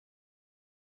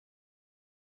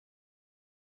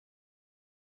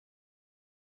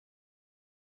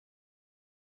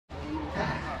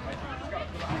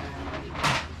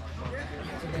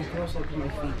also look at my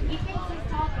feet. He thinks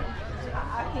he's talking.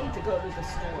 I hate to go to the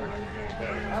store.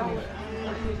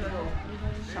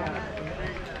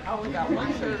 I only got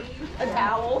one shirt, a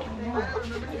towel.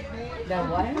 That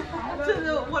what?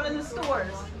 To one of the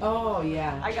stores. Oh,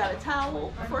 yeah. I got a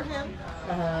towel for him.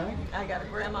 I got a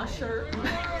grandma shirt.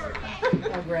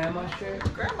 A grandma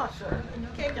shirt? Grandma shirt. You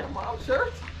can't get a mom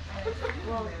shirt.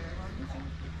 Well,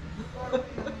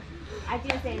 I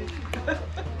didn't say anything.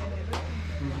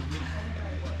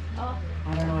 Oh.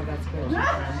 I don't know if that's good.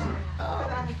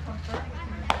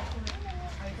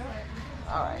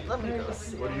 All right, let me go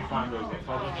see. Where do you find those?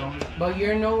 But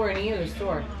you're nowhere near the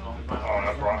store. Oh,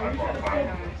 I brought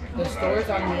mine. The store's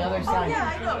on the other side.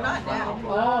 Yeah, I know, not now.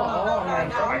 Oh, I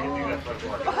can do that for the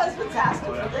party. My husband's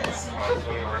asking for this. So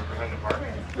we represent the party.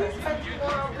 He said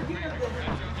more over here than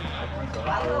I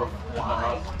don't know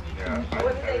why. Yeah.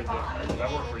 What did they buy? That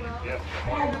worked for you. Yes.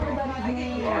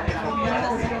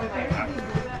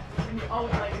 Oh,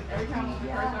 like every time we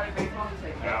first started baseball, we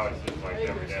say, Now it's just like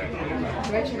every day.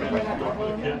 Gretchen, we have the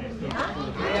whole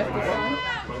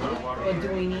But do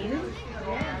we need it?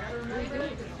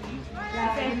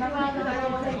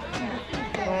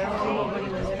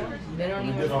 They don't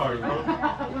even.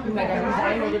 Like I'm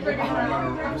dying over the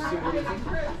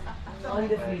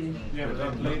undefeated. Yeah, but they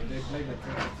played the team.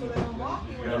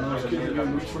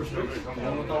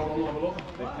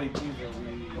 They played teams that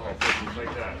we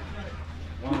like that.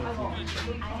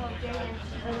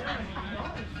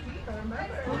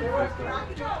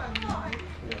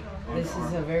 This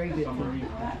is a very good team.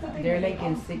 They're like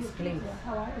in 6th place.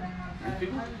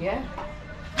 Yeah.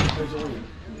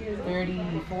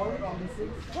 34.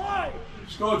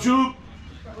 Let's go, Jude!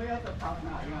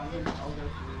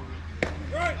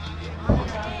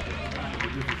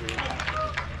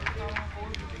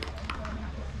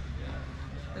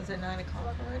 Is it 9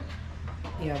 o'clock already?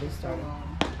 Yeah, they started.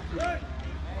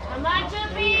 Come on,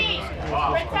 Juppy!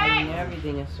 Protect!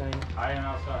 Everything is starting. I am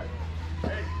outside.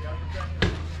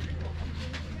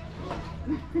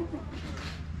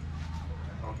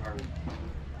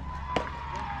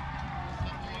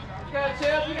 Go,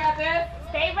 Chip, you got this?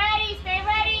 Stay ready, stay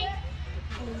ready!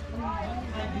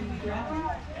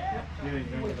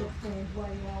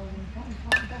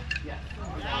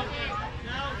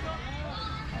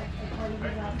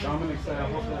 Dominic said, I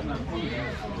hope that's not funny.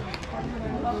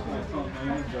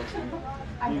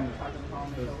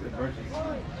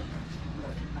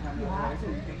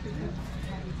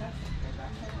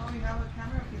 Oh, we have a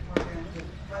camera people there.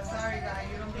 But sorry, guy,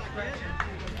 you don't get questions.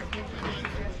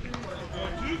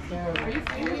 Are you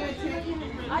serious?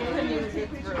 I couldn't even take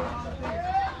through.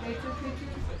 They took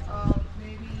pictures of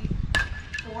maybe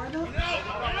 4 of them.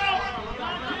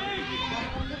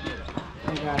 I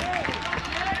got it.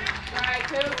 Alright,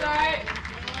 Chip, alright.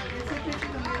 They took pictures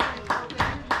of maybe 4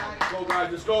 players. Go, guys,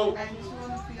 let's go. And you on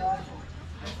the field.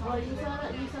 Well, you saw the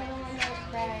one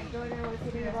that Jordan was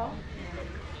hitting the ball?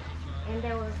 And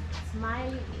there was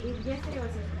smiling. Yesterday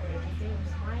was his birthday.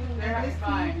 They were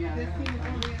smiling. And this team is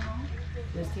only alone.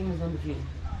 This team is undefeated.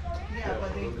 Yeah, but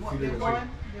they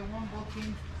won both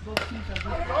teams that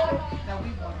we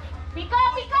won. Pico,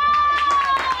 Pico!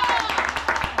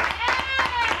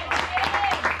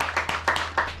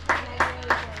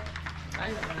 I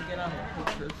didn't want to get on the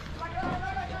pictures.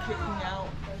 It kicked me out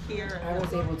here. I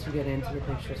was able to get into the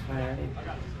pictures finally.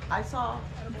 I saw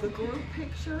the group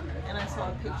picture and I saw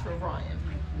a picture of Ryan.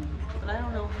 But I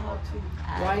don't know how to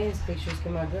add. Ryan's pictures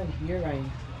come out good. You're right.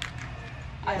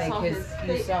 I Like saw his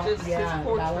face, just his yeah,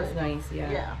 portrait. that was nice.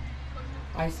 Yeah. Yeah.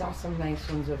 I saw some nice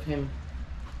ones of him.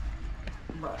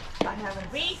 But I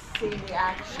haven't seen the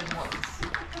action once.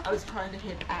 I was trying to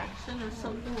hit action or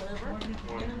something, whatever, and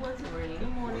it wasn't ready.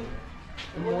 Good morning.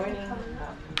 Good morning.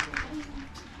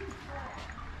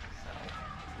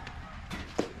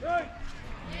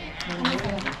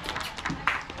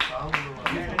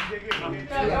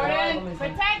 Jordan!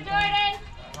 Protect Jordan!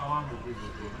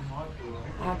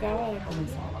 Acaba de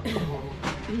comenzar.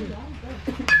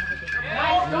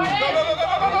 Nice, Jordan!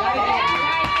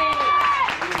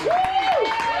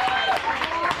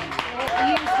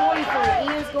 Ian's going for it.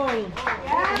 Ian's going.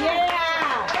 Yeah!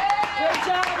 Good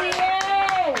job,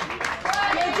 Ian!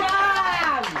 Good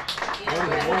job!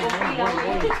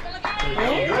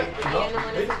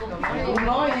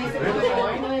 No, dice good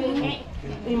morning.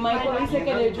 Y Michael dice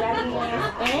que le dragging us.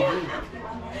 ¿Eh?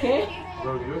 ¿Qué?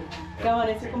 ¿Qué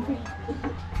amanece con Phil?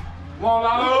 Come on,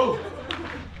 Lalo!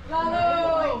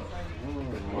 Lalo!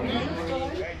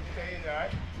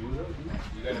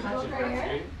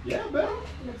 Yeah, better.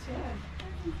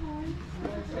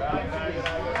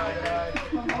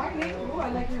 Good morning. Ooh, I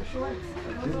like your shorts.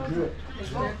 Good.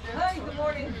 Hi, good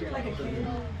morning. You're like a kid.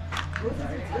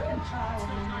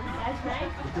 That's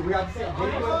nice. We got the same.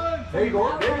 There you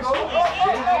go. There you go.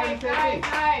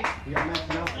 Nice. You got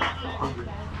matching up.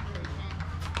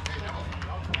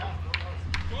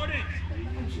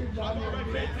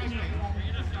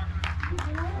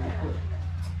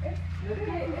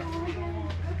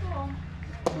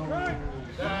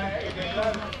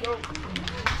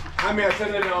 I mean, I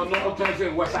send it on normal text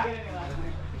in WhatsApp.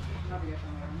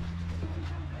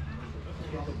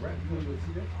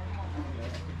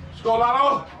 Let's go,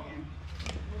 Lalo.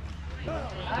 All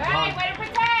right, way to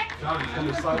protect. Johnny's on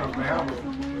the side of the man.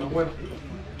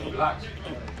 Relax.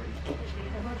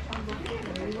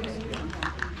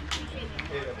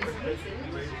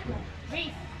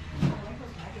 Reese.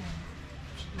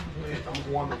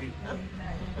 I'm going to eat.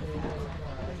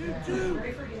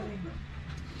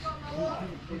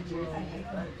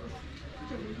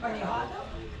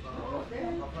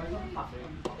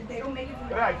 They don't make it from the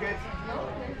Good night, kids.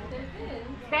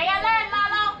 Stay alert,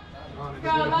 Lalo.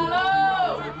 Go,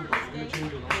 Lalo!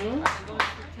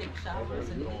 Take showers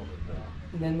and eat.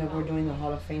 Then we're doing the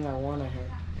Hall of Fame at 1, I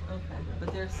heard. Okay,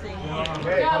 but they're saying.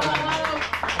 Hey.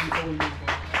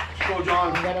 Let's go,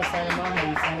 John. You gotta sign him out, and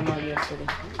you signed him out yesterday.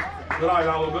 Good eye,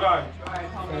 Lalo. Good eye.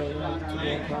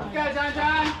 Go, John,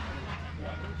 John!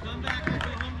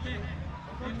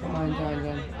 Come on,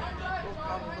 John.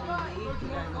 Probably leave. You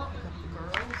gotta go pick up the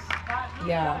girls.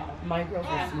 Yeah, my girls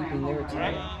were sleeping. They were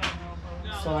tired.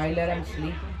 So I let them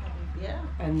sleep, Yeah.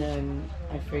 and then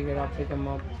I figured I'll pick them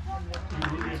up.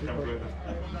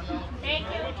 Thank you.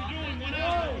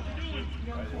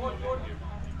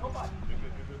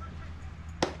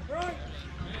 All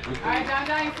right, John,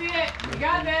 John, you see it. You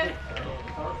got this.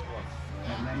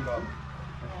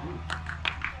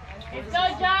 Let's go,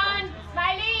 John.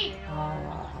 Smiley. I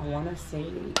want to say,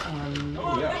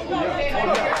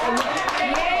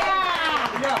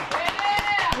 Yeah!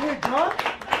 Here, John?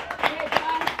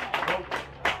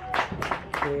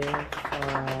 Good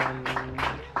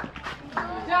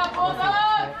job,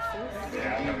 Bulldogs!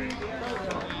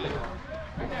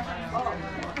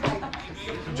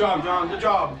 Good job, John. Good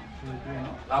job.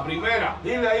 La primera.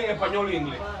 Dile ahí en español y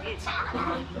inglés.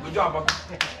 Good job, Papa.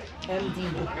 MD.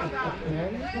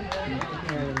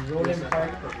 Roland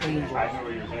Park Angels.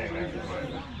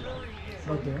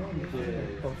 But they're only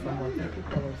but from what the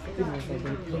people are saying is that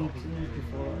they played teams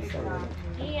before us already.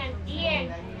 Ian.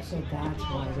 So that's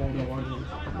why they're the one.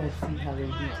 Let's see how they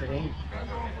do today.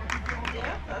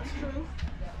 Yeah, that's true.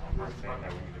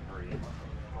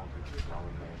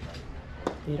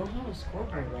 They don't have a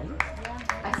scoreboard, right?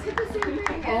 I said the same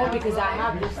thing. Oh, because I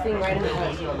have this thing right in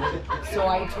front. So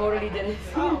I totally didn't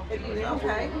see it.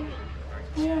 Okay.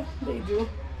 Yeah, they do.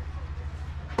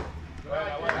 Good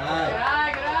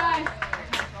eye, good eye.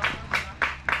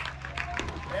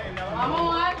 Come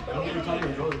on. Come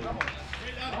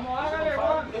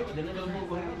on,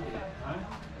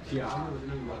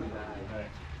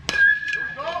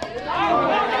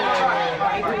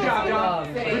 Good job,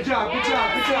 John. Good job. Good job. Good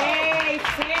job. Hey,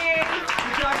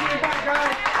 Good job. Get it back,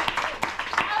 guys.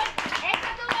 Esto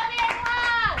estuvo bien,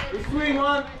 Juan. Good swing,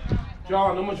 Juan. John,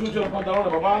 no me chuches los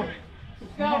pantalones, papá.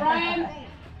 Let's go, Ryan.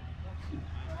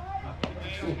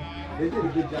 They did a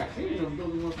good job. See,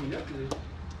 those ones from yesterday.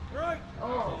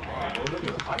 Oh, look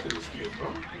at the height of this kid, bro.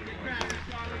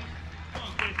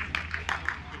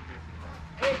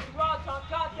 Hey, Rods on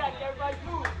contact, everybody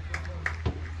move.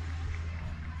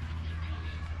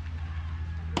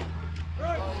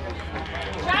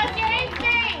 Trust your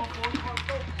instincts.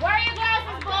 Wear your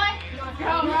glasses, boy. Let's go,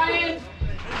 Ryan.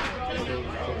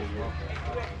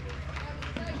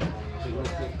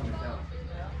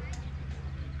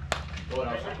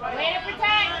 Way to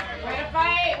protect. Way to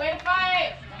fight, way to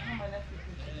fight.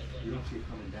 You don't see it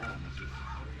coming down.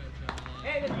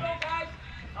 Hey, let's go, guys.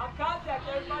 On contact,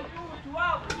 everybody move. 2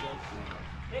 out.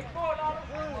 Take 4, Lalo.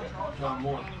 John,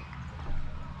 one.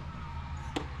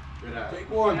 Good eye. Take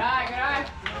one. Good eye, good eye.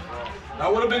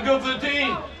 That would have been good for the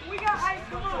team. We got ice,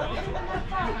 come on.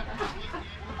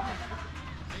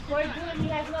 Boy, good. He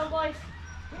has no voice.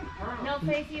 No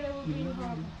face either. Will be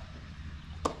horrible.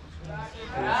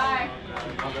 Good eye.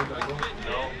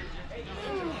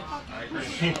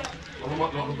 No,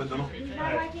 pétalo. He's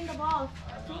not liking the balls.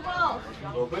 2 balls.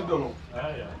 No, pétalo.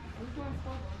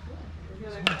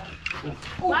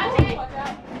 Watch it.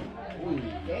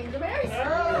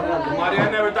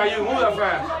 Maria never thought you could move that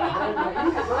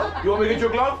fast. You want me to get your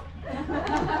glove?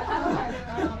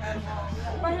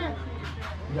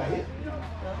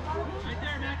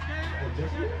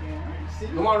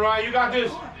 Come on, Ryan, you got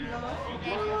this.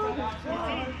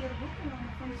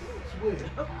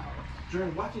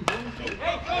 During watching games.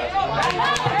 Hey,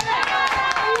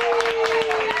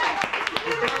 I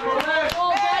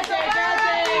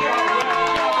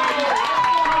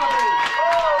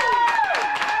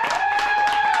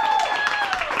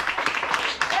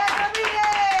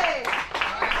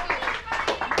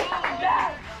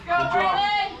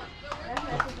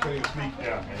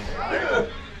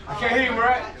can't hear you,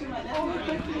 right?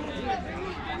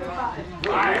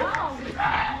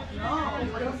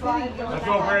 Let's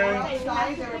go, Brandon.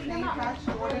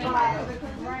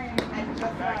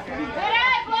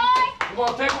 Come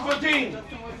on, take him for the team.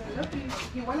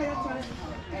 We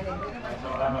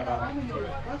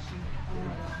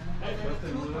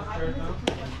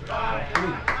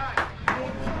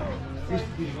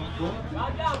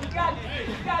got this.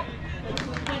 We got this.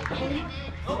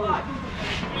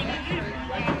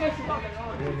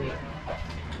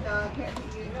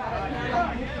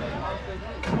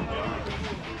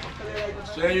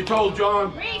 Stay on your toes,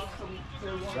 John.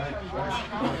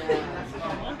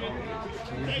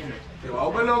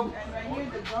 Open up.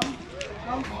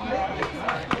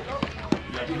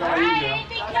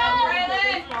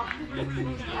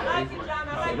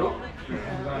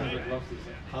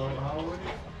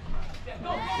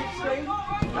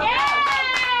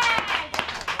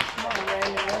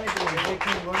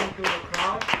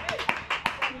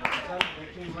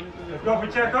 Go for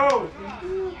Checo.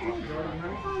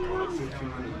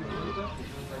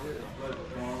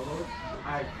 I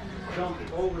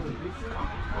jumped over the picture.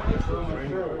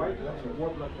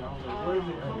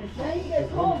 Then he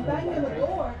gets home, banging the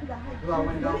door. I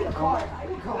went down.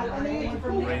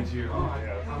 Rain's here. I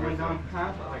went down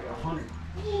past like 100.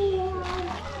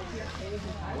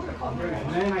 And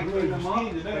then I cleaned them up,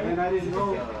 and I didn't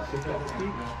know like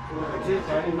this. I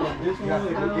didn't know if this one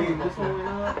went down, this one went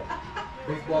up.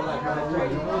 Baseball like that.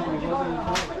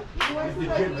 It's the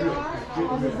jet drip.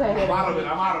 I'm out of it.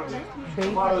 I'm out of it.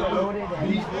 I'm out of it.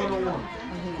 Beast 101.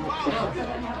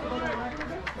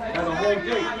 That's a whole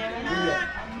day. Yeah.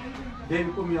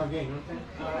 David put me on game, you know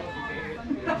what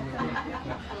I'm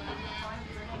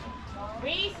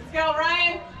saying? Reese, let's go,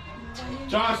 Ryan.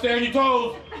 John, stay on your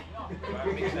toes.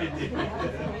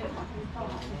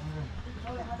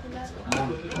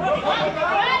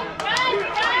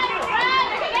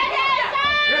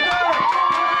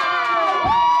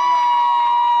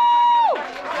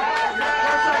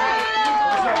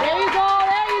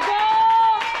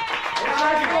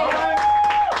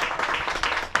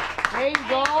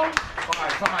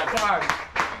 Five.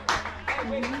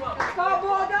 Go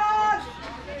Bulldogs!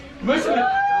 Listen. Go,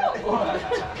 boy!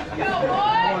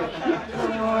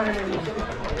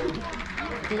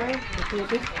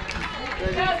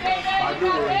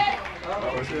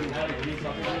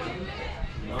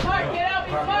 Mark, get up,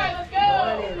 smart, let's go!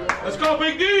 Let's go,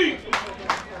 Big D!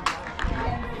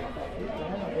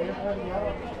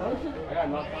 I got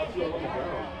knocked out too on the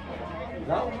ground.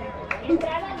 No?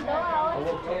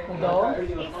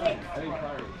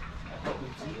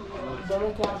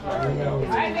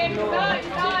 Alright, baby, start.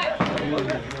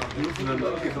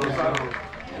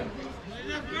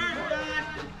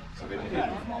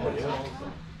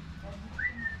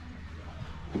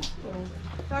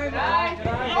 Sorry,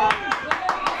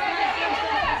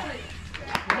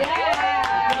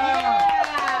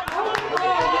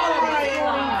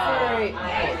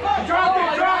 Drop it!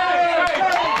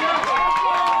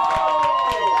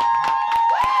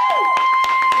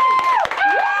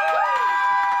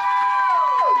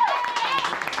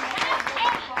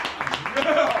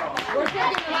 We're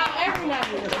taking them out every night.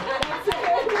 We're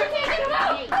taking them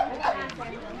out.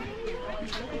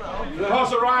 Good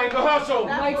hustle, Ryan. Good hustle.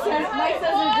 Mike says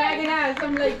they're dragging ass.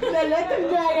 I'm like, let them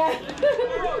drag ass.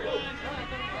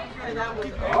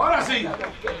 Ahora sí.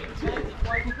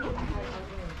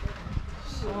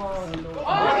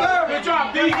 Good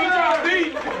job, D. Good job, D.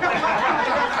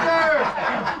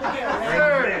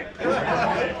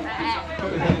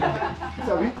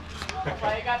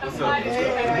 You got the flight.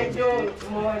 Good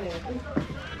morning.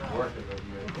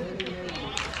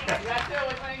 You got two.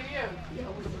 Which one are you?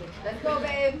 Let's go,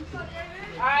 babe.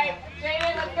 All right,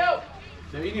 Jaden, let's go.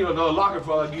 You need another locker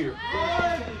for all that gear.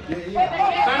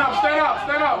 Stand up, stand up,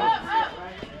 stand up.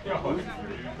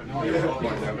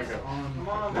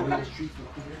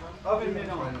 Oven mitt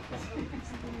on.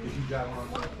 If you got one.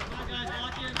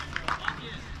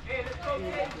 Hey, let's go,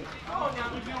 Jaden. Come on now.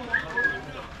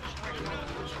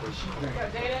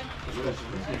 Jaden.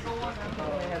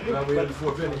 Now we had the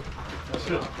 450.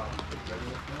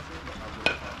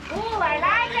 Ooh, I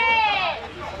like it!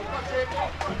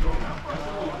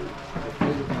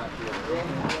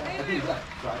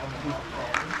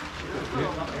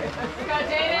 Let's go,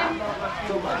 Jaden. Let's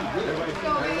go, babe.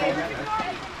 Go, Jaden.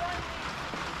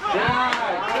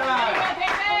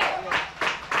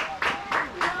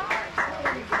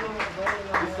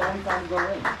 go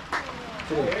in.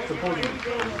 Today, supposedly. I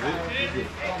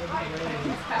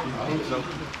hope so.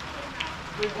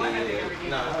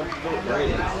 Yeah, I thought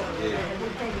Brady. Yeah,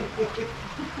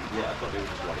 I thought they were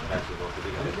just like basketball because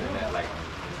they got to do that like.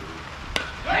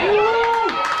 Let's go!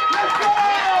 Let's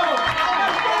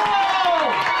go!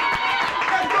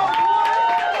 Let's go, boy!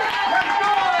 Let's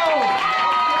go!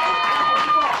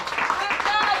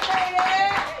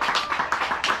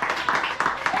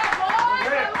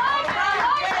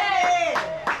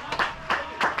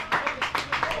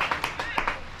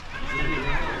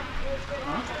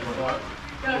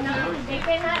 They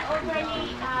cannot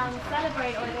openly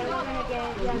celebrate or they're not going to get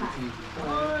yelled.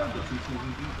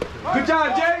 Good job,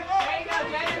 Jay!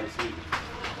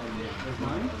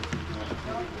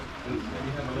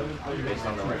 It's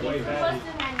supposed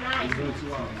to be 9.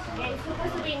 Yeah, it's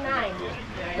supposed to be 9.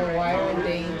 The wire and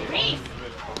they. Reese,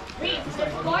 the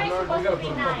score is supposed to be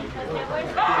 9 because they were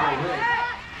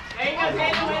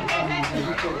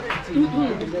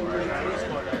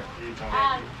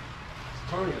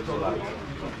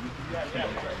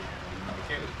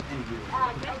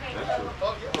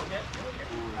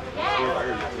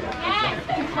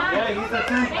Yeah, he's a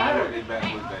 10 batter.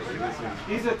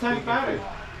 He's a 10 batter.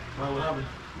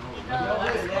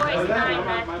 the score is 9,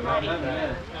 not 20.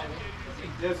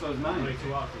 Yeah, so it's 9.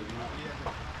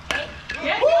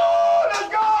 Woo! Let's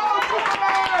go!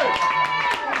 Superman!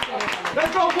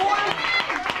 Let's go, boy!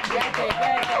 Let's go!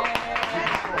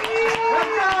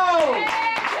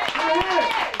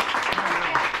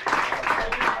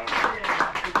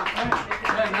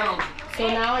 So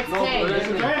now it's 10. It's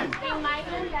 10. Remind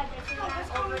them that this is not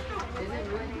over. If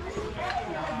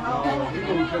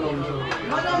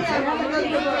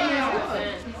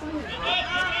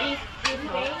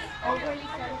they overly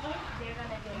celebrate, they're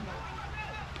gonna get more.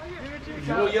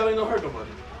 You know yelling don't hurt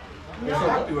nobody. You're so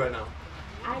happy right now.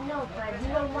 I know, but you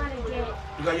don't want to get.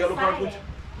 You got yellow card, Cooch?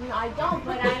 No, I don't,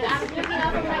 but I'm looking up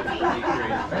at my team. I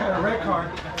got a red card.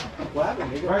 What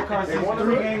happened? Red card says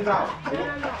 3 games out.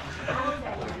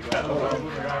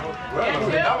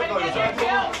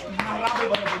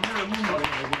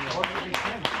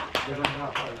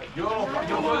 No.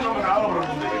 Yo soy nominado por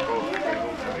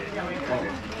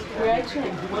Correction. It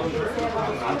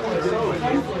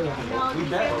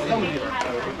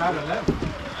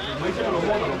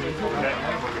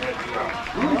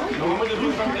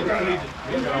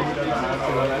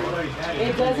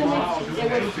doesn't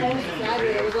make it was 10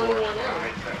 Saturday, there was only 1 out.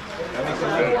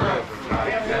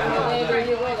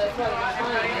 You win, that's why it's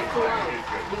fine, it's 2 outs.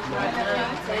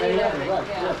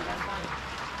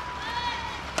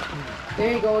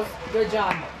 There he goes, good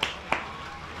job.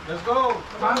 Let's go.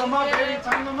 Time them up, baby.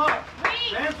 Time them up.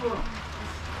 Dance with them.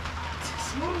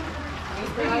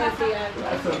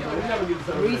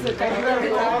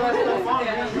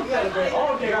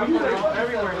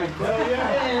 Everywhere.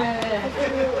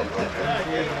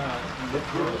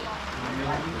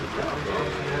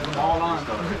 All on.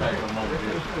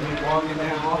 Walking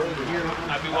down off the gear.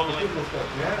 I'd be walking like this.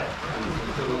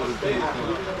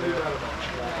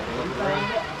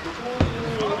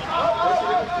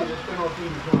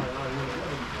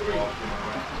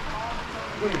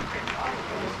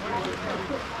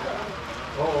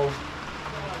 Uh-oh.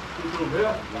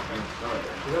 Yeah.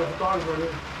 We got photographer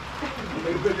here.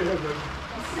 Take a picture of him, baby.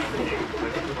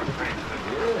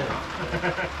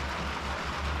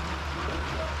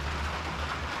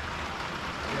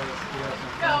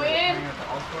 Go in.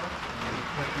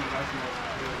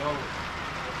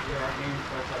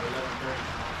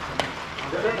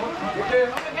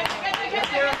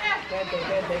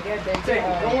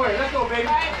 Don't worry, let's go, baby. Good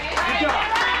job.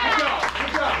 Good job.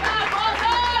 Good job.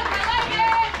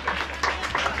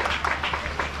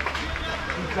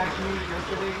 Actually,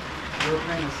 yesterday, we were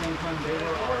playing the same time they were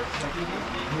our second game.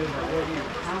 He was like, we're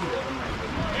getting pounded. I'm like,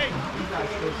 you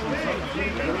guys still some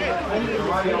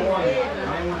Somebody on one.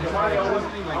 Somebody on one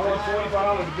thing like that.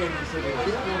 $45 to get this city.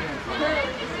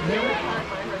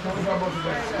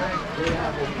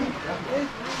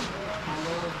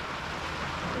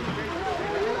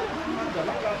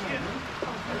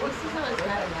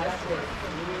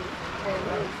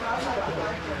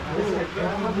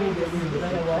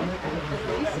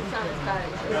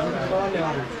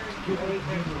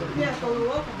 Yeah, so we're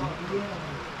welcome.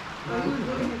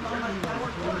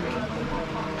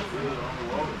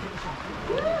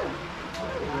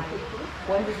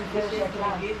 When did you finish your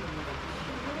class?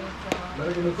 I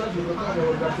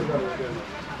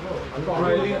call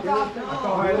Hailey.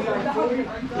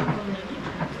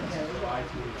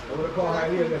 I'm going to call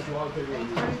Hailey and that's why I'll take it.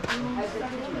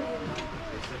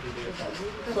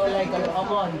 So like a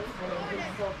month.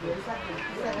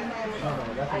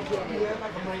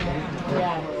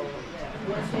 Yeah.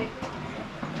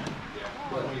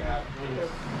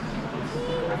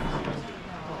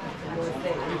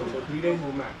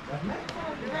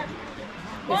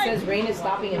 It says rain is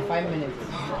stopping in 5 minutes.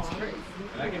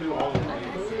 I can do all of them.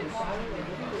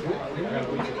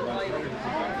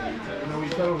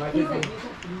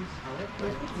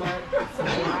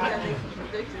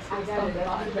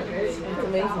 It's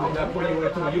amazing.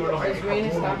 This rain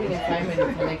is stopping in 5 minutes.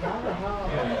 I'm like, how the hell?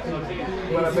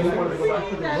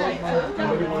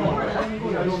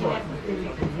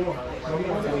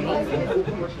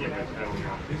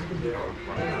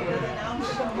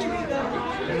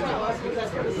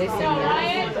 Listen,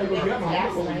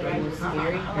 last night I was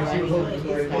scary.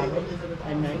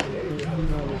 At night, it was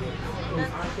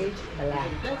stage a lot.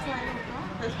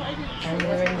 I'm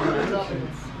there in the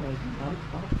mountains, like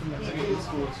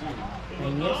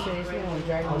and yesterday I was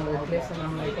driving on the cliffs and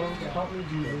I'm like, oh, help me,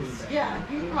 Jesus. Yeah,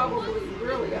 you probably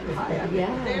really up high.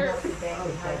 Yeah.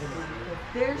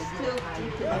 They're still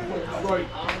deep in the woods.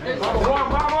 Vamos, Juan,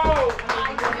 vamos!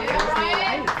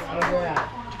 Where at?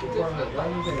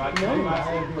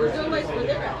 We're doing like where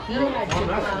they're at. He had to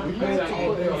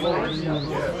put his lights on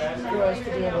for us to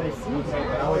be able to see it.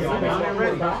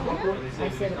 I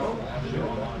said, oh.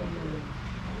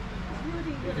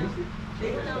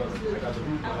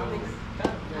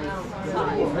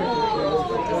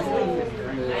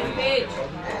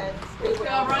 Let's go,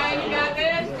 Ryan, you got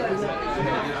this?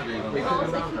 All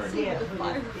they can see is the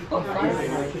fire.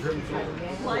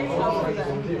 Flying over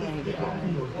them.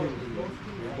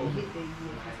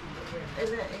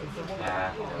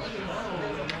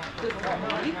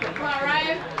 Come on,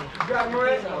 Ryan. You got it,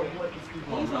 Maria?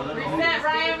 Reset,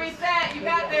 Ryan, reset. You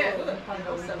got this.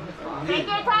 Take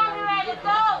your time, Ryan. Let's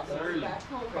go.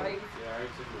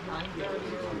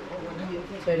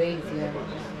 Today's, yeah.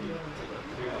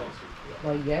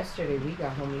 Well, yesterday we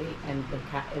got home late and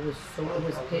it was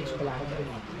pitch black.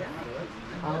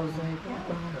 I was like,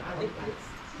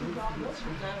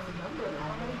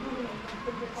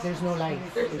 there's no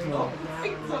lights. There's no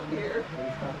lights up here.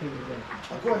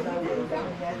 Of course, I would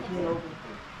have, you know,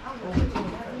 over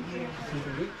 25 years.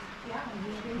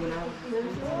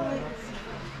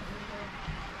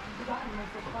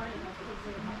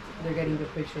 They're getting the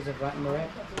pictures of Moret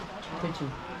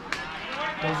pitching.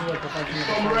 Those are the professional.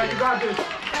 Come on, Maria, you got this. Let's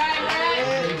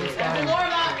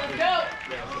go.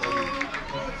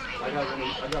 I got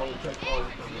one check all.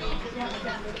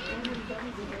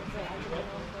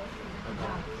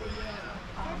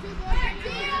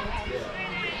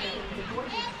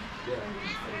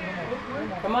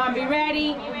 Come on, be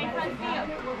ready.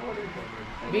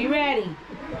 Be ready.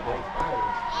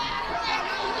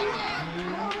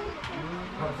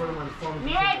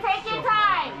 Mira, take your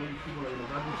time.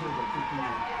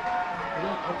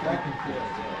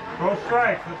 Go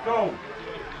strike, let's go.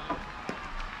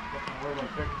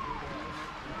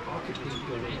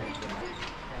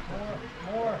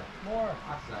 More.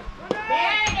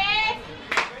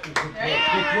 There it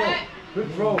is. Good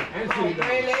throw. Answer.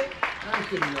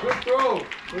 Good throw.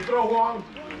 Good throw, Juan.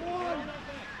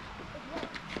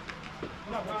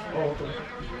 Oh, okay.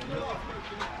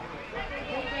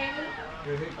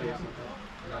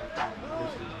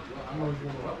 I'm always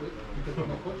going to help it because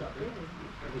I'm a coach out there.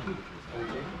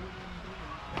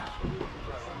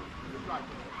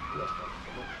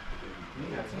 We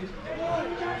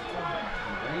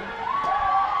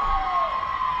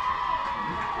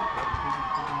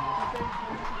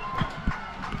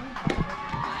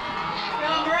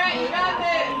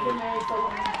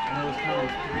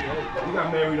got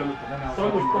married on the sun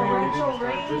was pouring.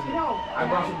 I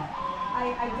brought some. I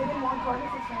didn't want Carter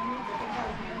for family because I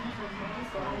was married for me,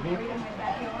 so I married in my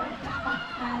backyard.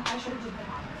 And I should have just been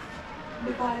honest.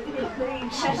 Because it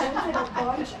rained. She rented a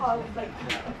bunch of like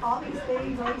all these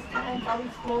things, all these tents, all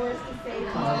these floors to save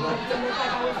money to look like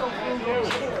I was so frugal.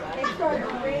 It started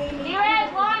raining. You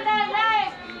guys want that leg?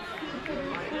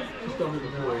 So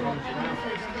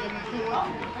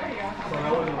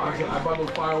I brought those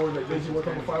fireworks, like Daisy worked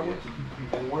on the fireworks,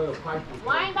 and one of the pipes was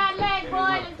Wind that leg,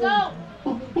 boy. Let's go.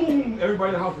 boom, everybody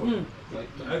in the house was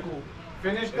like the echo.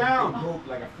 Finish down. Broke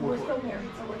like a 4 We're foot. still married,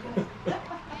 so we're good.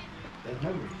 That's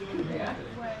memory. Yeah.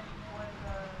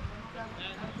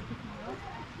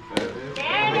 There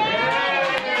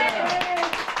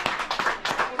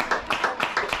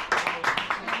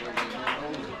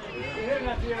it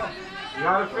You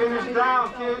gotta finish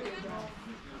down, kid.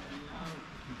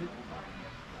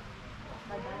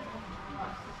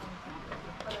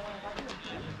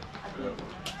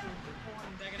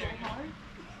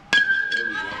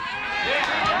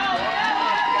 is.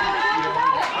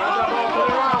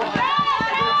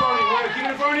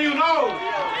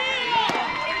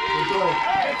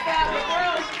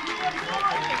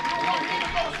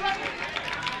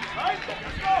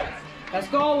 Let's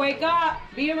go, wake up.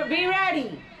 Be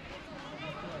ready.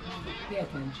 Pay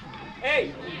attention.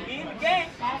 Hey, be in the game.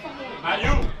 Not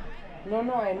you. No,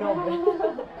 I know.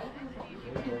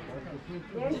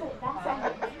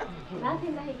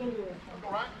 Nothing that he can do.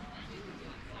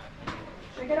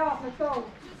 Shake it off, let's go.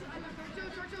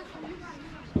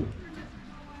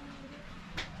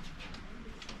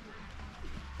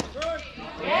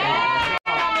 Yeah!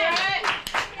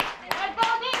 Let's go,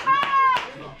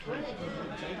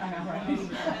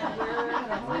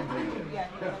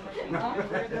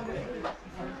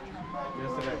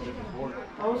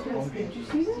 I was gonna say, did you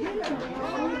see that?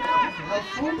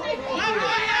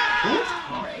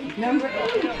 Number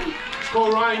 8. Let's go,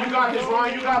 Ryan. You got this,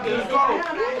 Ryan. You got this. Let's go.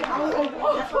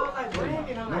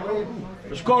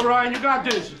 Let's go, Ryan. You got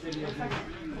this.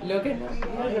 Look at him.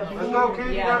 Let's go, kid.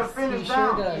 You gotta Yes, finish he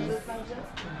down. sure does.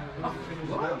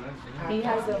 He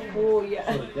has a full,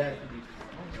 yeah.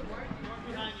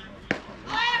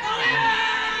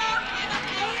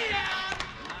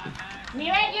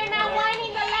 Miret, you're not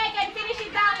winding the leg and finish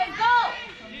it down. Let's go.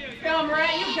 Come,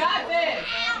 Ray, you got this.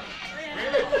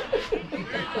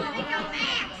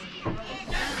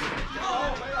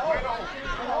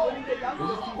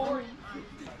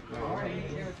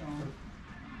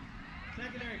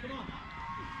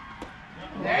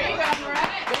 There you go,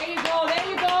 Miret. There you go, there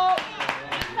you go.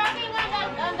 Something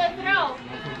on the throw.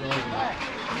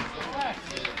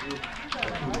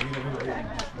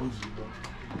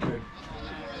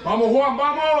 Vamos, Juan,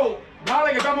 vamos.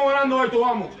 Dale, que estamos ganando esto,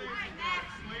 vamos.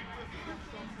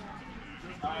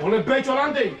 Ponle el pecho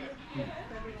adelante.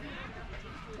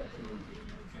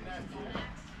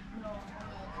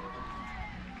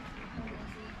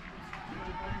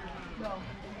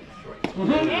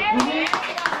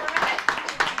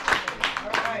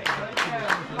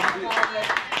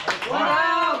 One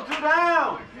down, two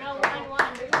down. No,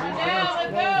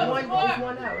 1-1.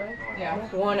 One out, right? Yeah.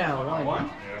 One out. One?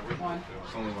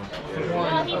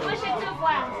 No, he pushed it too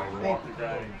far.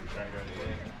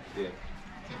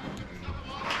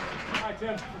 All right, Tim.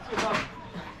 Let's get up.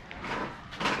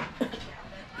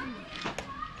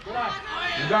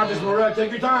 You got this, Moret.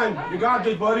 Take your time. You got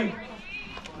this, buddy.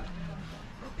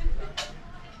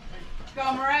 Go,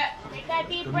 Miret. Take that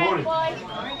deep Good breath, morning. boys.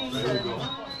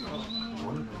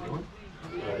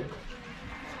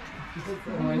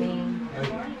 Good morning.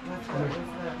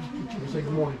 Say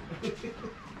good morning.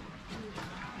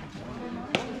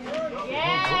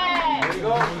 Yeah. There you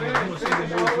go.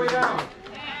 Finish all the way down.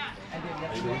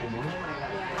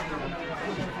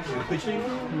 Pitching? I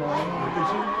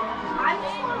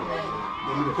just want to.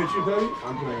 Want me to pitch you, baby?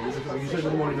 I'm playing. You said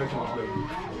good morning next month, baby.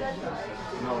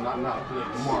 No, not today.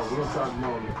 Tomorrow. We'll start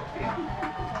tomorrow.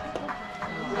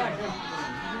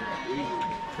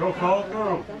 Go, Cole.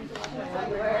 Go.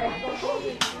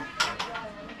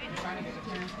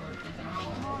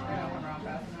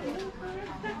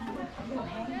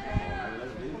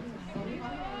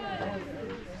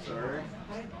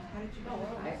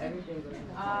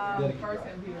 First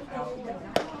and be out.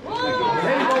 Woo! I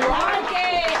like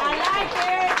it. I like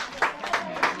it.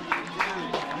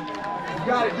 You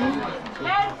got it, dude.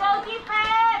 Let's go,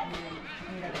 defense!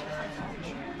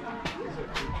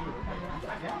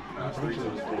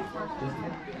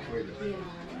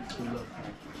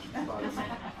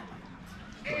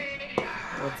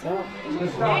 What's up?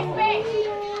 Next pitch!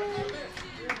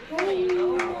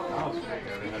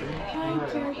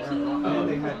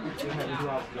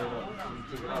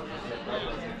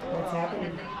 What's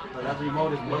happening? That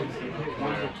remote is broken.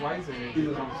 Once or twice and it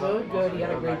comes Good, good. You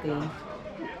had a great day.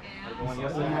 the one We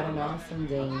yesterday. had an awesome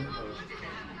day.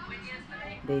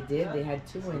 They did. They had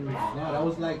 2 wins. No, that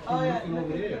was like him looking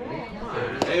over there.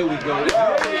 Right? There we go.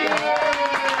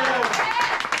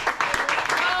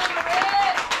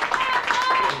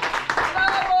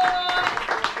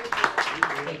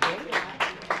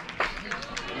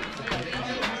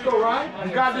 Let's go, Ryan.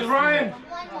 You got this, Ryan. All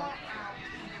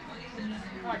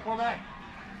right, come back.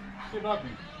 Get up.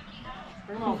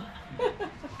 Bring him on.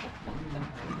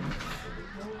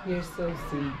 You're so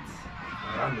sweet.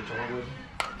 I'm the trouble with.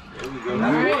 There we go. All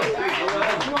right.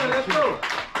 Come on, let's go.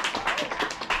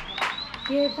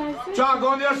 Give us John, go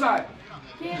on the other side.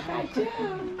 Give us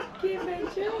Give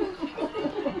us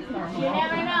You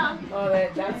never know. Oh,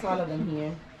 that's all of them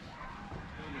here.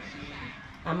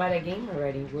 I'm at a game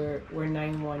already. We're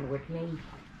 9-1. We're playing.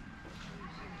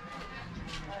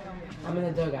 I'm in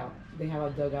the dugout. They have a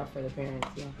dugout for the parents.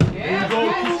 Yeah. There you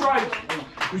go. 2 strikes.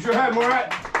 Use your head,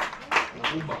 Moret.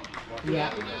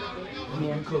 Yeah. Yeah.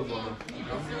 Here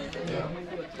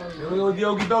we go with the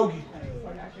okie dokie.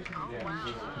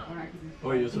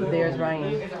 Oh, yes, sir. There's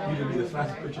Ryan. You can be the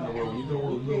fastest pitcher in the world. When you throw a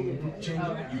little change,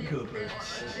 you kill a player.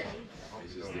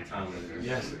 It's just the time of it.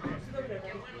 Yes.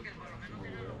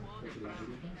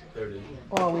 There it is.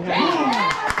 Oh, we have. Good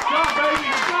job, baby.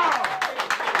 Good job.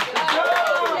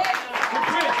 Good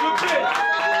pitch. Good pitch.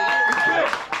 Good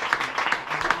pitch.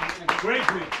 Great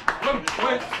pitch. Come,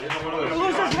 wait.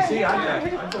 See, I got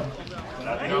it.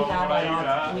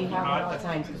 We have it all the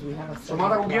times because we have a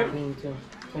Tomorrow we'll get it. meeting too.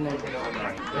 Tonight.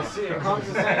 Let's see. It comes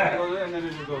to second, goes in, and then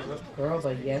it just goes up. Girl,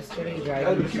 but yesterday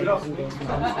driving Keep it up. That's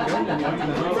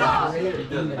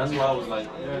why I was like,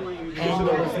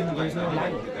 and there's no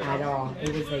light at all.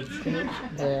 It was like straight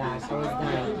black. I was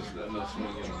dying.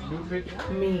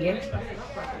 Me,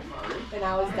 and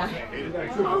I was dying. I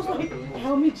was like,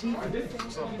 help me,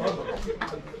 Jesus.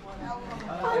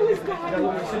 I was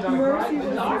dying. Mercy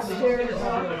was hysterical.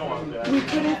 We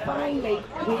couldn't find, like,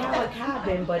 we have a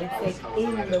cabin, but it's like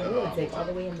in the woods, like all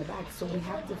the way in the back. So we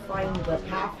have to find the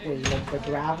pathway, like the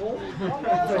gravel,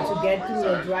 to get through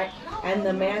the drive. And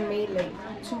the man made like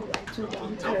two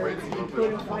turns. He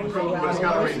couldn't find the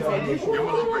gravel. She's like,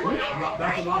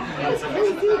 that's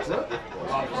crazy.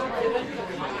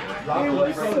 It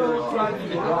was so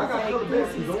funny. I was like, this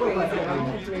is crazy. I'm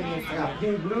not doing this. I got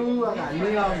pink blue, I got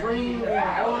neon green, I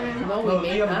got orange. No, we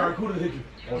made, huh? Barracuda hit you.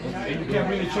 And you can't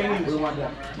bring the chain. We want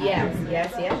that. Yes.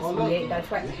 That's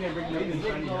right.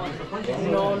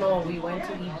 No, we went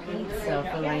to eat pizza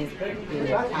for Ryan's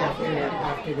birthday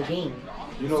after the game.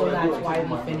 So that's why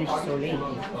we finished so late.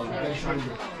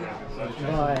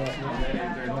 But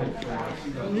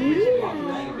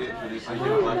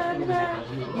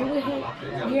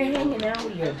you're hanging out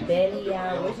with your belly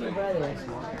out. Where's your brother?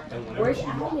 Where's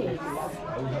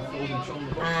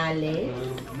Alex?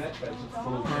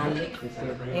 Alex?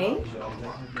 Eh?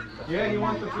 Yeah, he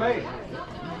wants to play.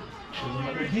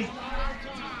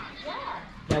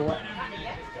 Yeah, what?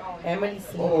 Emily's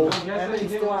sleeping. Emily's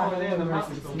still at home.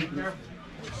 Mercy's sleeping.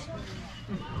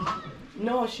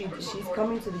 No, she's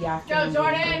coming to the afternoon.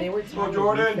 They were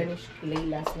tired. We finished late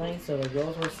last night, so the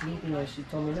girls were sleeping, and she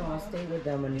told me, no, I'll stay with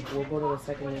them, and we'll go to the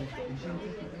second game.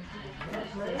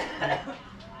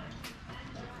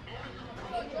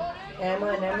 Emma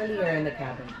and Emily are in the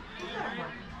cabin.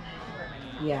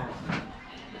 Yeah.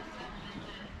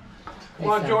 Come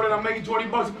on, Jordan, I'm making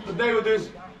 $20 a day with this.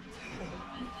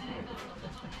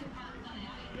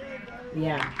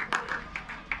 Yeah.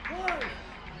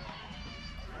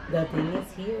 The thing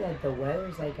is here that the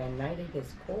weather's like at night it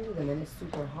gets cold and then it's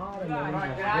super hot and then we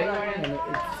have rain and it's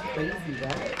crazy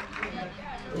weather.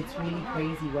 It's really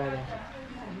crazy weather.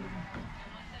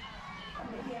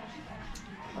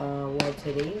 Well,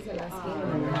 today is the last game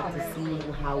and then we have to see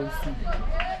how we see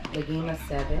the game at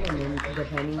 7 and then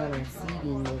depending on our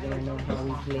seeding we're gonna know how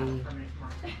we play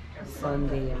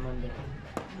Sunday and Monday.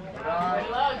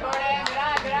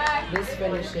 This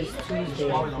finishes Tuesday.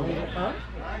 Huh?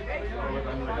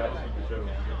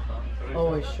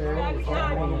 Oh, it sure is.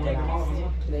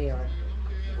 They are.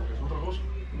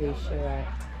 They sure are.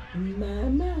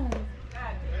 Mama. Hi.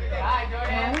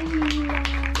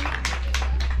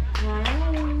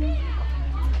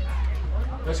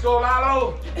 Let's go,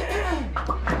 Lalo.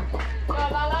 Go,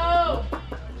 Lalo.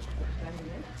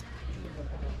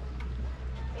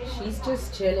 She's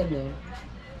just chilling there.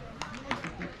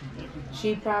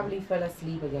 She probably fell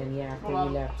asleep again, yeah, after we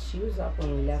left. She was up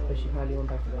when we left, but she probably went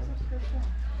back to bed.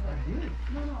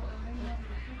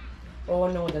 Oh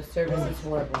no, the service is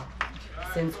horrible.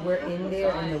 Since we're in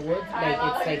there in the woods, like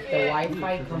it's like the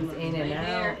Wi-Fi comes in and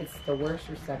out. It's the worst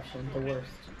reception, the worst.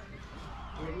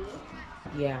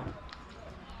 Yeah.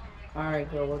 All right,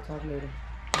 girl, we'll talk later.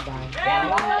 Bye.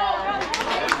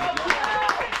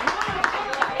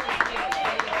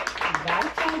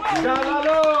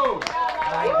 Lalo!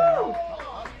 Bye.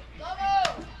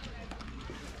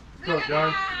 Go,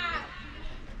 John.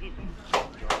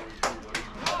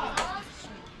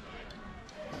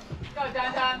 Go,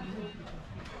 John.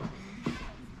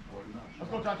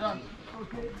 Let's go, John.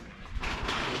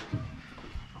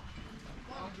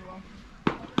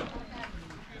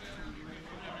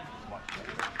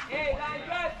 Hey, line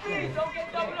drive, please, don't get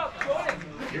doubled up, Jordan.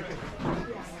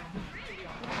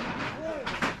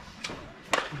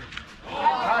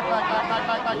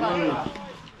 Back.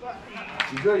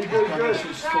 You good.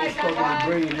 She's so stuck in the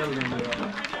brain and everything.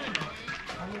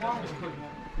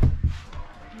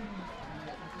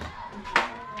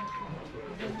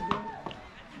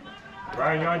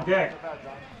 Ryan, you're on deck.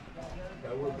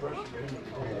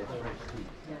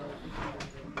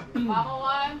 Mama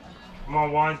one. Come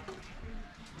on, Juan.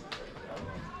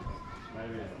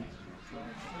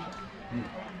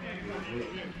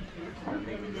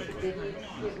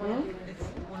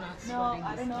 No,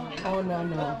 I don't know. Oh, no.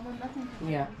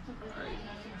 Yeah.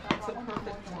 It's a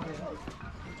perfect one.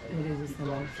 It is just a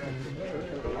long thing.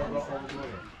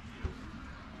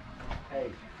 Hey,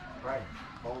 right.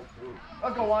 Hold through.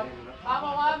 Let's go one. Mama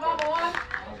one.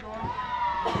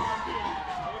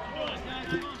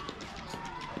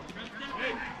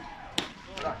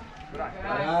 Good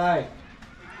eye.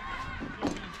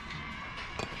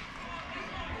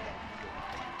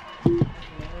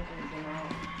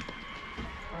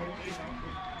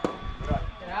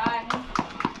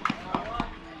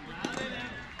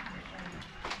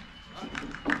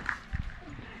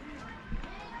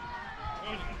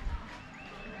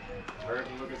 Hurry up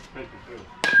and look at the picture too.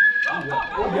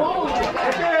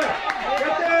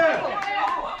 Get there!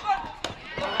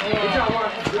 Good job, Juan.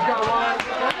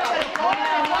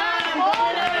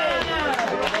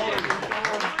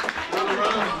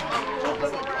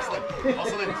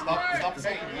 Stop the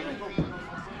second.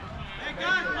 Hey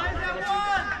guys, why is that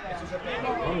one?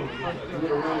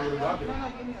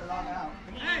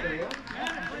 Hey,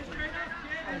 play straight up,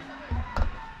 kid.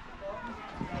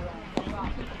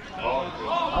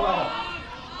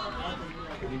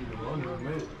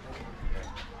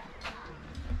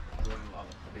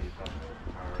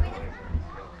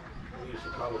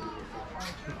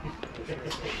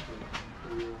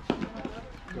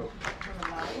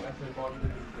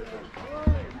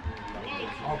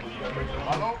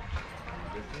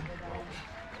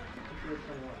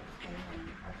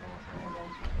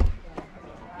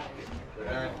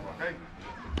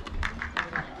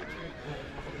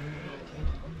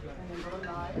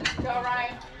 Go,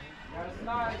 Ryan.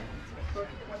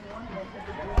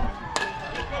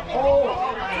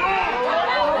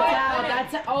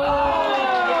 That's it. Oh!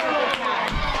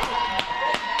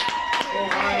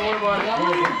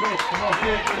 Come on,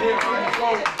 hit, Ryan, go.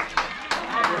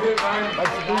 Hit, Ryan.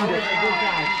 That's a good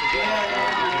catch.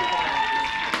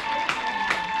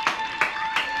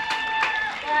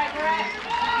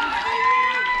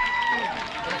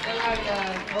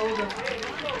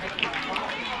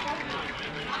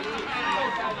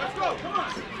 Let's go, come on.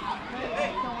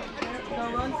 No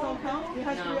run, so count. You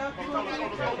have to react.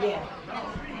 Yeah.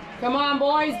 Come on,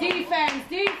 boys. Defense.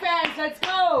 Let's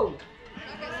go.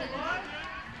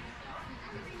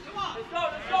 Let's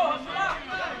go, hustle up.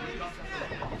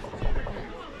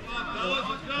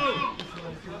 Let's go.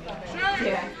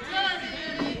 Yeah.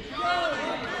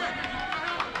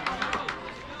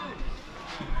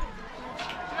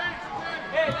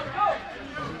 Hey, let's go.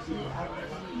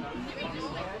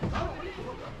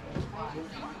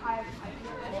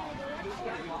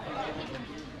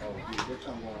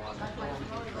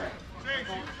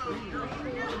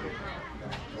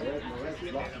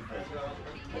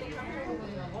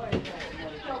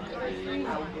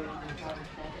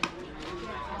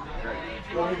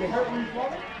 Does it hurt when you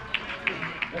fall?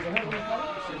 Does it hurt when you fall?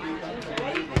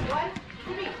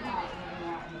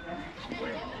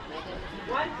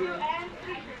 One, two, and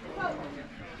three. Go.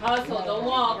 Hustle. Don't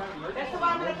walk. That's the one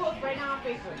I'm gonna post right now on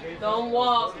Facebook. Don't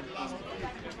walk.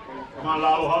 Come on,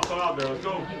 Lalo, hustle out there. Let's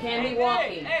go. You can't be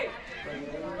walking. Hey,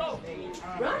 go.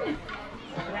 Run.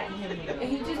 And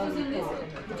he just doesn't listen.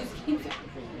 He just keeps.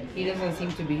 He doesn't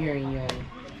seem to be hearing you.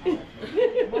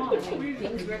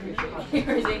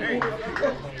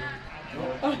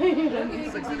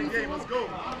 Six-inning game, let's go.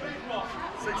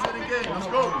 Six-inning game, let's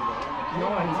go. No,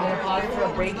 he's gonna pause for a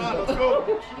break. Let's go.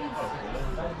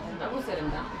 I will sit him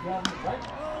down.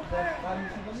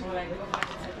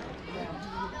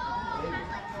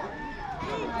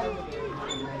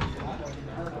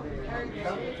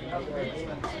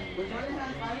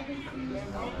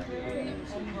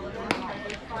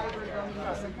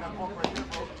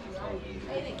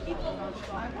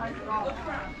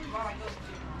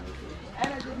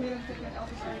 And I just made him take an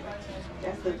elbow.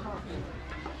 That's the comp.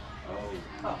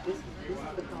 Oh, this is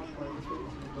the comp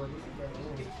one.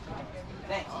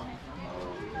 Thanks.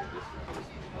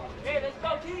 Hey, let's go,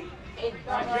 T.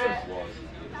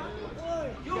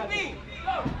 You me.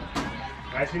 Go.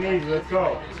 Nice and easy, let's go.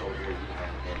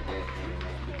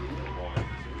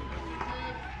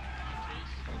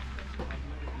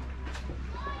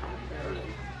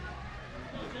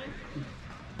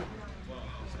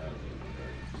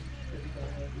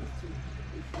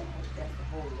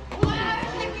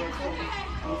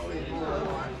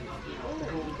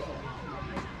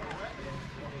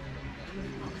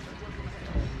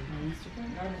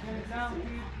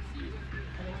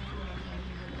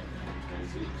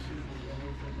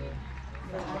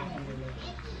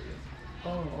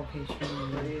 Oh, okay, sure.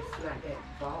 It's not that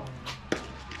ball.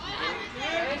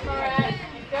 Hey,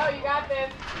 go, you got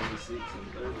this.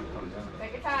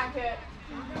 Take your time, kid.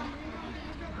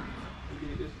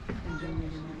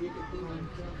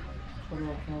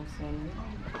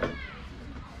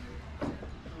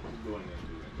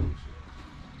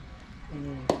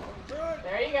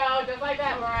 There you go, just like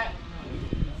that, Brett.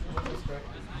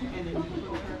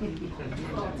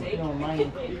 No,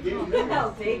 mine.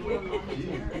 I'll take it.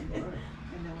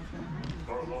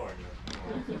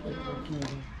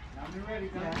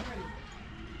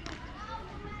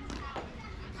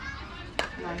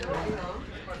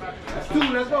 That's two,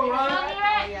 let's go, Roland.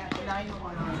 Yeah,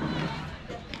 9-1.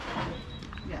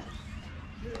 Yes.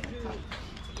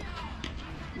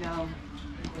 No.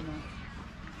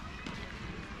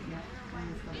 Yeah, and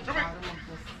it's the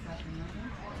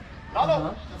bottom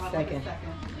of the second.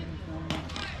 Second.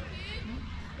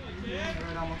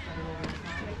 We're almost at it over the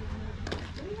top.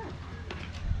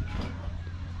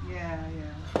 Yeah,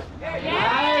 yeah.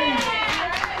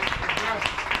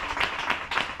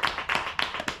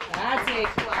 That's it.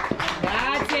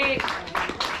 That's it.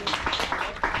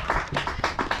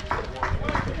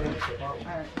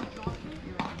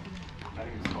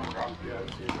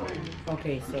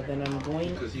 Okay, so then I'm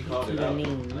going to he called the it out.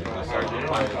 name. I started doing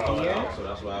it, he called it out, so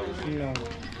that's why I was. No.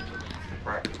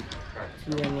 To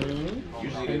the name.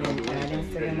 Usually And then add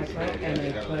Instagram account and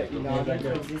I put log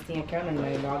into existing account and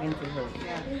I log into her.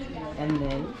 And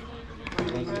then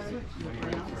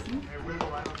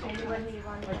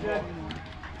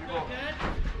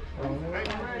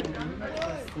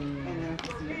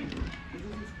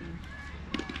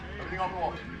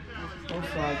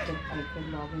also I could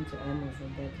log into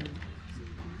Amazon.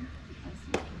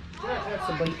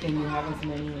 So but can you have as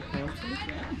many accounts?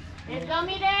 Let's go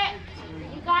meet it.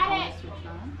 You got it.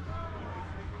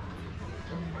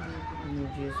 And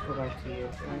you just go back to your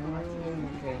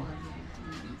okay.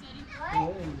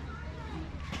 Oh.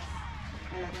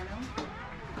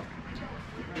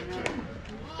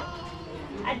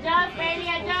 Adjust, baby,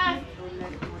 adjust.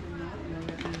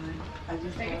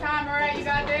 Take your time, Maria, you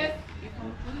got this.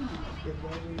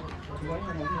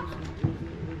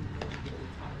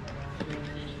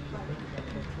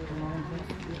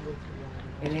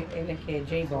 Él es que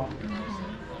J-Ball.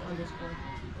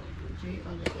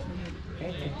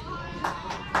 Okay.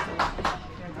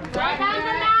 Right down the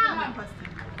mouth.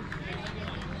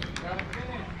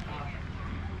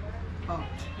 Oh.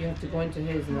 You have to go into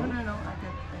his, no? No, I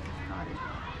just got it.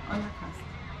 On the cusp.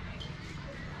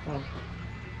 Oh.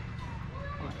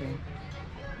 Okay.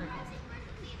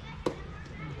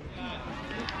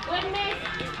 Good miss.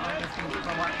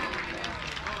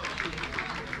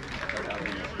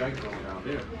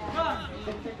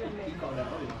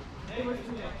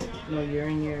 No, you're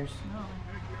in yours.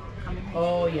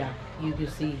 Oh yeah, you can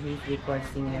see who's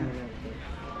requesting him and everything.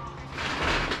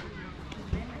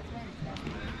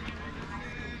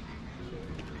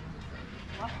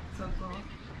 So go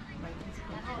like this.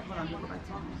 Hold on, go back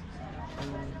to me.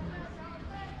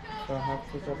 So I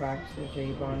have to go back to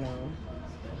J-Ball now.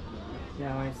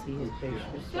 Now I see his picture.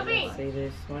 So let's say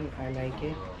this one, I like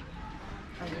it.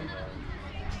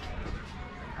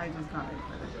 I just got it.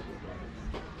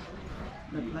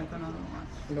 Look like another one.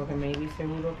 Lo que me dice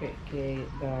seguro que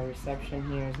the reception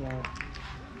here is not.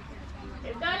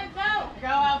 It's done, it's go. Go,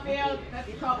 outfield.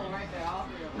 That's trouble right there. All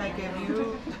three of them. Like if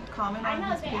you comment I on know,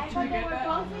 this I picture, thought they were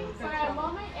posting for a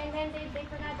moment and then they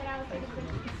forgot that I was taking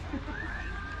pictures.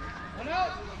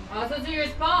 Also to your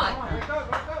spot.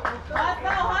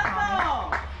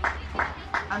 Hustle.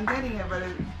 I'm getting it, but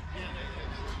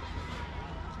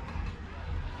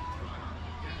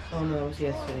Oh no, it was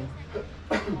yesterday.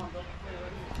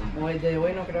 Well, the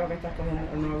way no creo que estás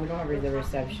cogiendo. No, we don't have the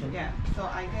reception. yeah. So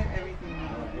I get everything.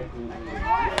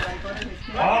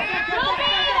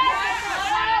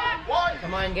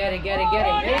 Come on, get it.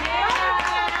 Yeah!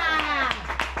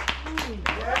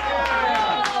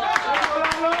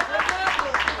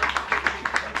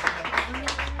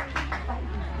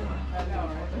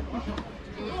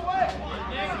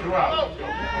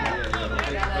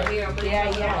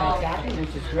 Yeah, exactly,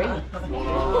 which is great.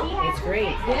 It's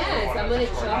great. Yes, I'm going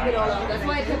to chop it all up. That's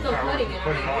why I kept on cutting it.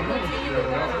 I'm going to continue to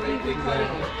cut it. Keep cutting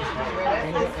it.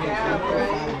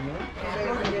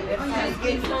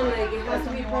 It's not like it has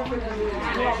to be perfect.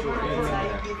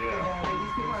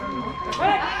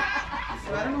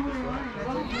 So I don't know who they are.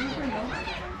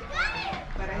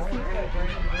 But I see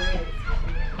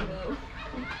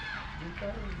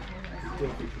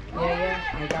Yeah,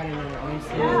 I got it now. I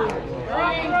see it.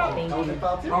 Thank you.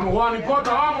 Vamos, Juan, no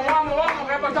importa, vamos,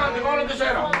 que es bastante, con la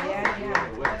tercera.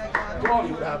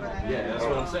 Yeah, that's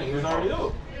what I'm saying. He was already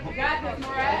up. You got this,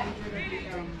 Morat.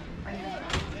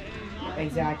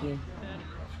 Exactly.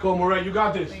 go, Moret. You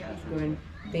got this. Good.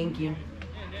 Thank you.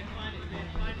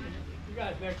 You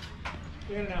got it, Vic.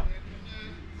 Get it now.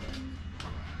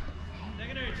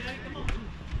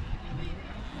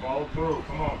 Follow through.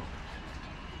 Come on.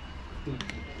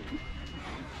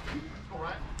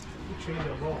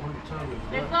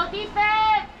 Let's go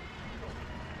defense!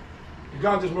 You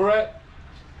got this, Moret.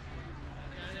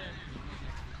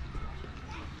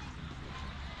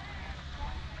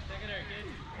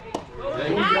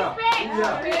 Nice pick!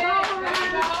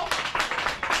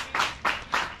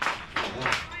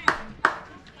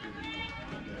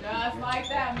 Just like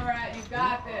that, Murat. You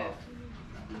got this.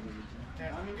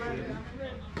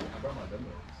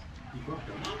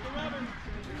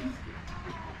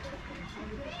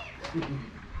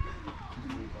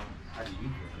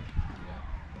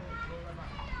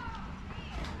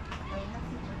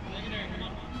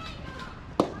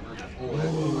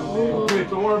 Good pick.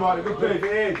 Don't worry about it. Good pick.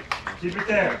 Hey, keep it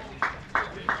there.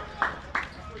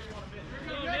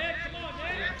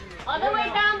 All the way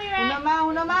down, Mira.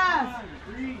 Uno más.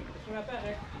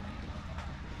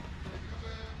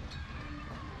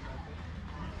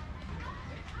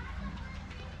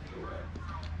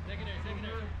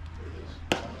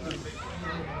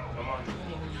 Come on.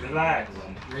 Relax.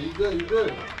 Yeah, you good, you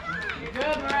good. You're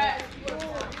good, Murat.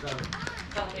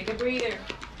 Take a breather.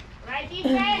 Right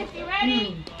defense, you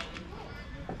ready?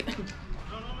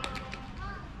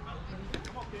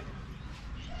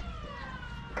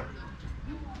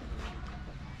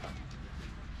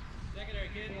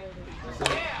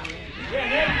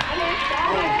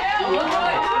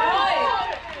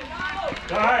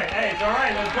 It's all right. Hey, it's all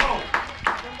right. Let's go.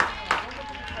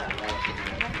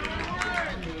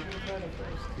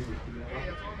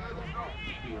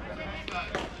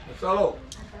 Solo.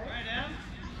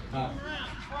 I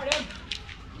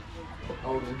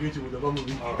was gonna get you with the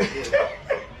bumblebee. I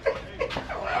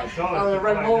saw it.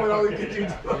 Right moment, I was gonna get you.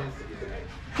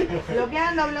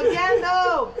 Bloqueando,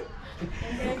 bloqueando.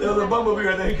 There was a bumblebee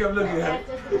right there. He kept looking at it.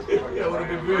 That would have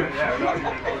been good.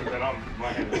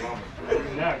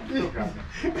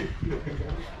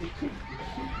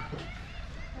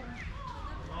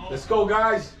 Let's go,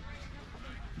 guys.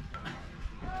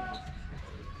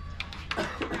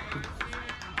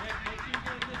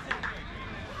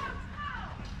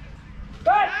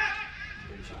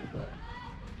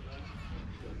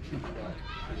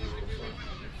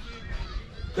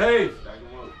 Dave.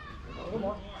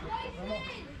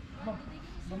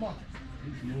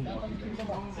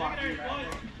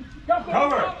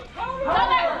 Cover.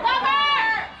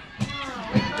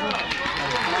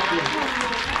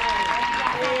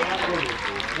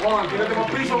 Juan, tírate por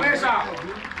piso, mesa.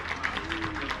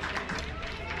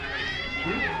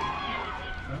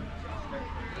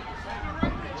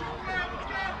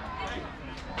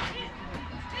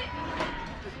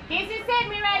 This is it,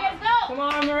 Mirai. Let's go. Come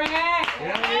on, Maria.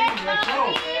 Let's go.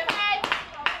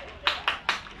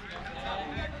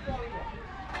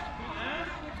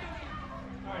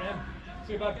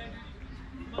 See you, bud.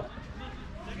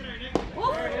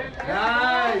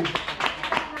 Nice.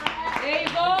 There you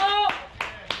go.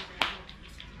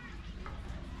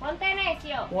 Ponte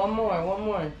necio. One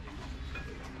more.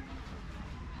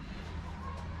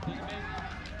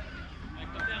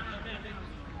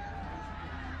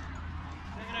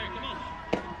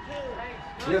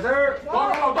 Yes, sir.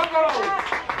 Tócalo.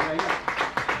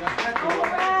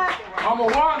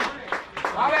 Vamos, Juan.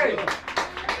 Dale.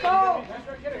 Go.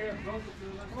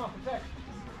 Come on, protect.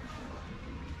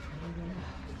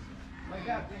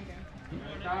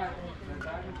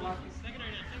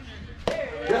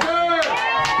 Yes, sir.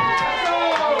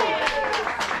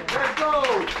 Let's go.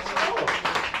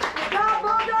 Good job,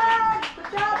 Bulldogs. Good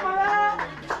job, Murat.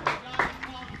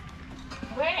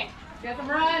 Wait. Get some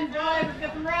runs, boys. Let's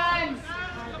get some runs.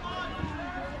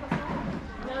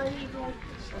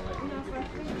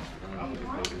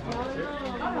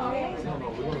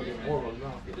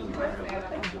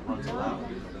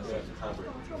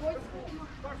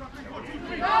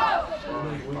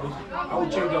 I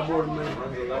would change that more than me.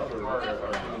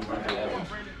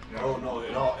 No,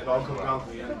 it all comes down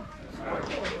to the end.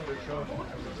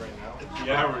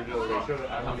 The average of it.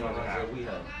 We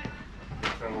have.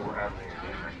 What we're having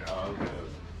again right now.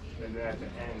 And then at the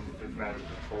end, it just matters the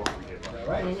score we get.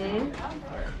 Right.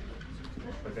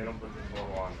 But they don't put the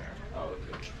total on there.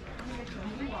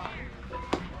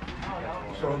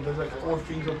 So there's like four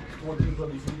teams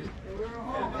undefeated.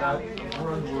 And that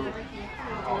runs were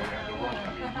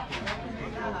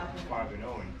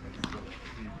 5-0 and still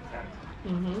 10.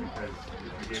 Because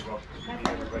we gave up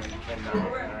everybody 10 down.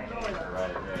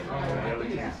 Right. The other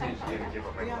team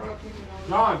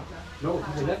John. No,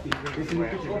 he's a lefty. He's in the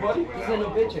picture. Go, buddy. He's in the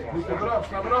picture. Step it up.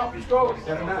 Step it up. Let's go.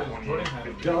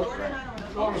 Jump.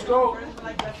 Let's go.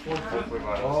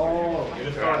 Oh. Get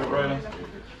it started, Brandon.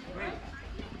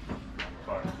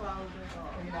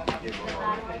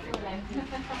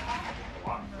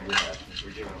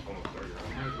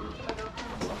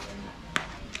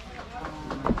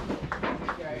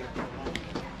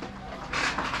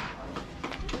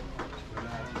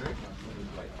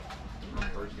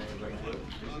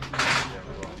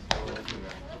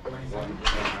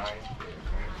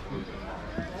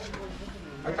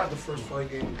 I got the first 5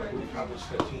 games, I was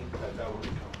 15, that would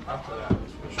come. After that,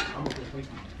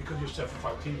 because you're set for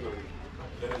 5 teams already,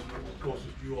 then it's the closest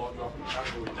you all drop in the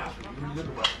category. That's what you really look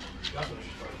about. That's what she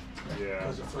started. Yeah.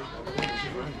 Because the first 5 games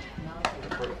is running.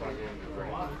 The first 5 games is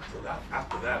running. So that,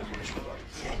 after that is when she started.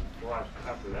 Well,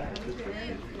 after that, it's just the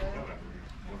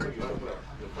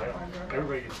playoffs.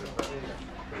 Everybody gets it.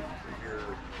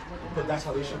 But that's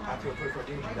how they should, after the first 5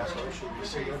 games, that's how they should be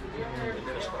saying everything. And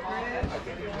then it starts. I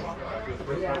think after the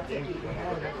first 5 games,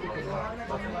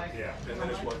 yeah. And then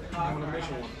it's what?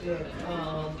 Elimination one.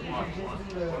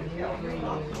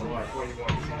 Like when you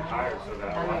want to see higher so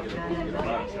that a lot of people get a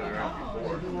lot that are out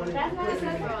before. I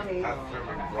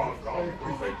remember Roland calling the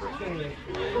play first game.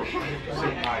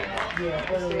 Sitting high.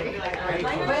 But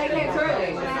I can't turn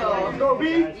it, so. Go, B!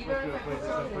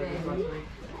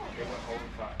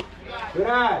 Good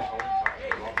eye.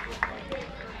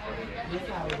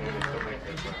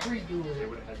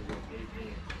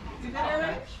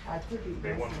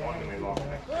 They won 1 and they lost the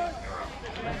next game.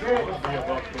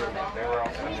 They were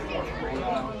outside.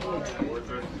 They won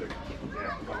 36.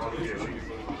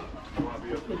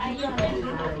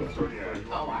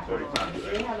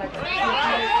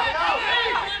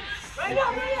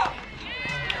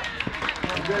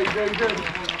 Good.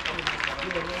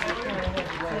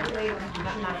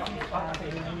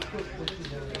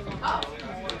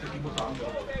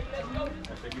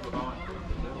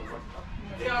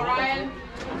 Yo, Ryan.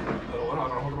 Pero bueno,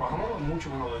 ahora nosotros bajamos mucho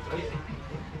menos de 3.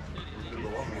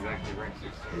 He's actually ranked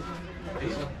 16.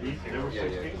 They were 16.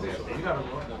 You gotta go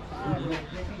up now.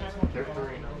 They're 3.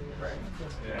 Right.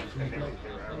 Yeah, and they were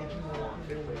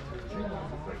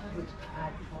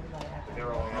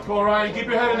average. Go, Ryan. Keep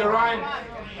your head in there, Ryan.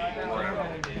 That's what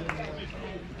I'm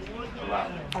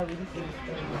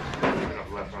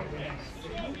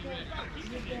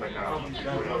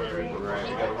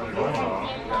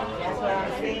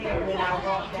saying. When I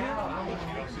walked out,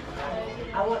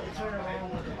 I want to turn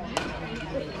around.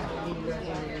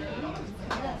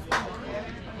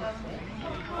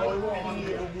 Oh, it won't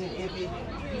be if it.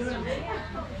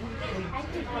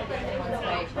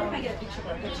 If I get a picture of a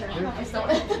picture,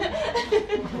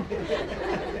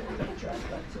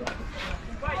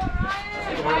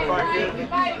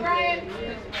 Bye, Brian.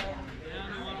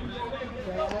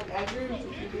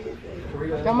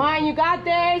 Come on, you got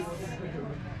this.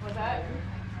 What's that?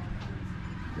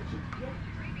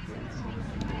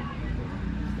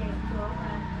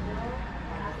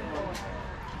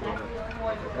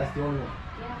 That's the only one.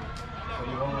 So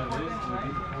the only one is we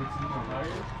get the 14 and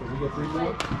higher. So we get 3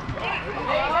 more.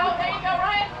 There you go,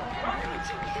 Ryan.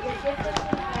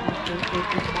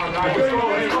 Come on, guys.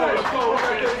 Let's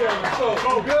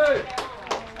go. Good.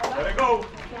 Let it go.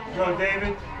 Go,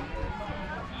 David.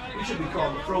 We should be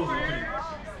called the Frozen team.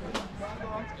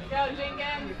 Go,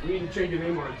 Jenkins. We need to change the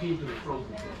name of our team to the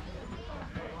Frozen team.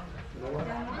 You know what?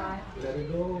 Let it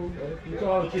go. You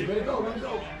call the kid. Let it go. Let it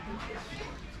go.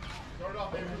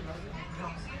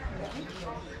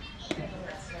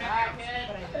 Alright, kid.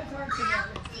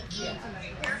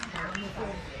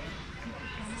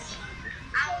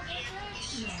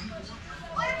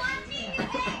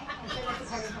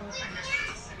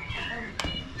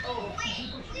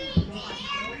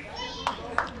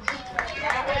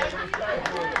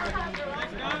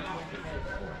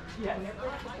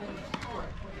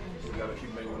 We gotta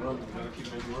keep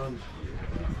making runs.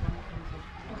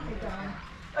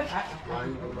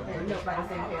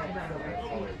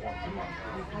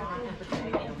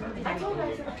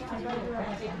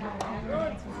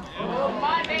 Come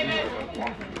on, David.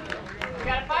 We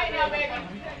gotta fight now, baby.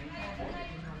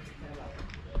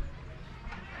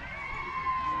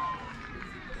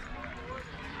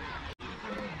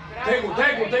 Take one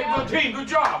for the team. Good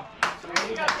job.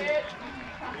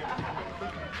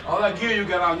 All that gear you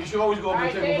got on, you should always go over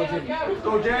and take one for the team.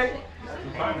 Go, Jay.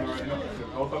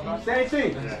 Same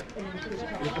thing.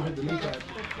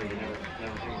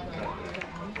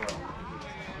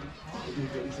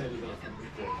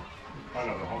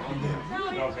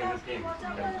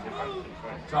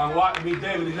 Tom Watt beat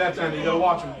David that time. You gotta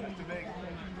watch him.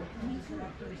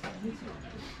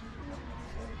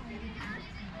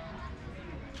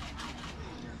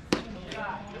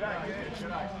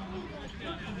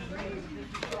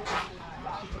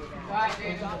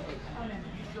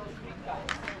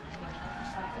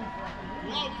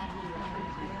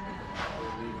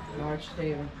 March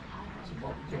David.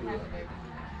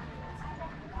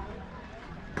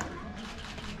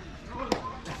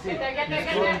 Get there, get there,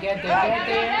 get Go there. and get there, get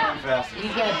there. He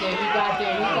got there, he got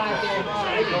there, he got there.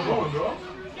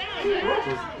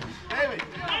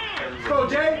 Let's go,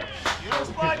 Jay.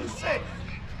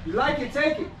 You like it,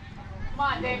 take it. Come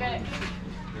on, David.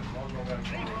 All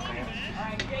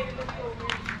right, David, let's go.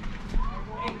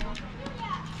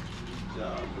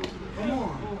 Come on.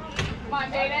 Come on,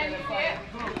 David. You see it?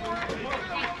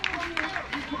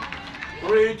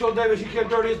 Maria, you told David she can't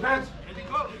dirty his pants?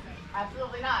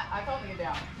 Absolutely not. I told him to get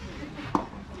down.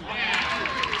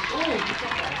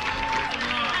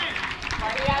 Why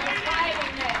do you have a slide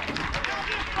in there?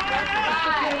 Let's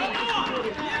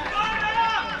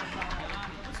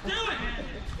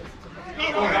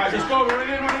Come on, guys, let's go. We're in,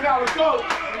 running out. Let's go.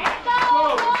 Let's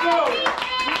go. Let's go.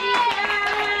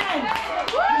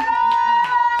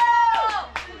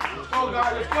 Let's go,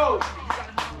 guys. Let's go.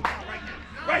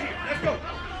 Right here. Let's go.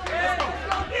 Let's go.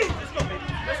 Let's go, baby.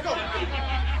 Let's go.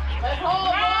 Let's hold,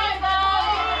 boys.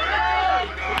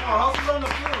 Come on, hustle on the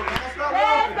field, man. Stop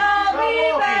Let's walking. go,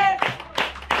 Beavers!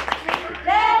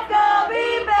 Let's go,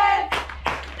 Beavers!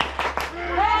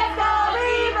 Let's go,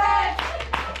 Beavers!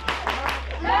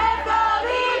 Let's go,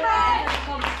 Beavers! Let's go,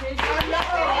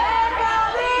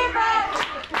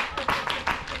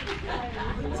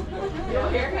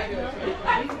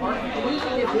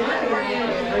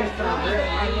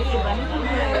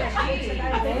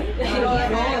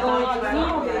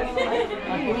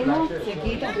 Aquí mismo se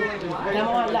quita.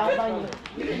 Estamos al lado del baño.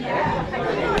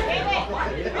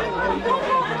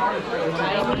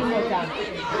 Ahí mismo está.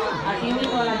 Aquí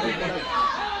mismo la quita.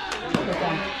 Está.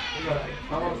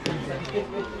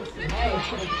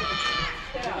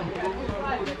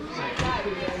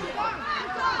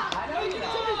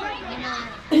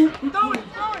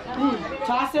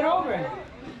 Toss it over.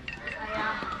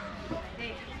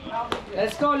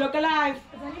 Let's go, look alive.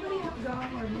 Does anybody have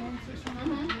gum or mints or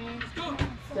something?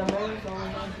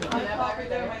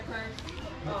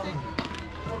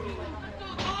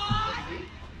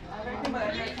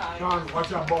 John, watch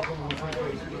that ball come on the front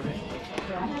face.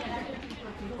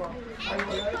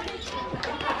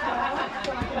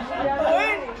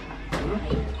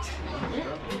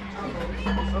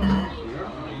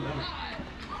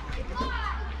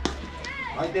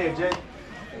 Right there, Jay.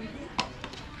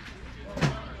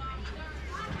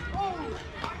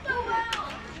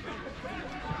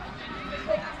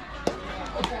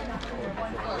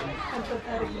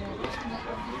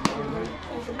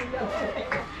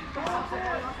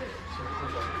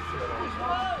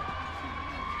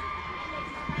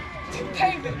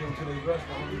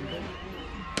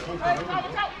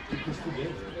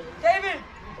 David!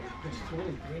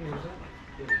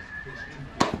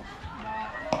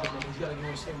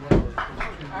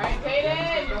 All right,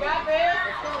 Kaden, you got this.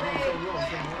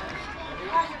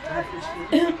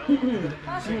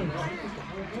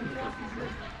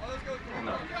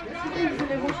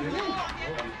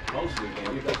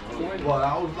 Well, I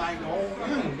was like, oh,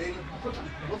 man, they,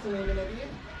 what's the name of that again?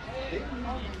 I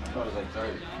thought it was like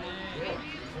 30.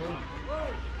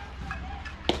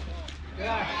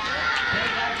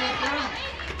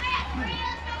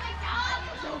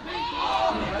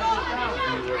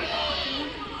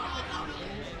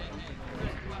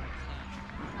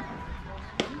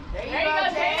 There you go,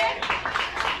 David.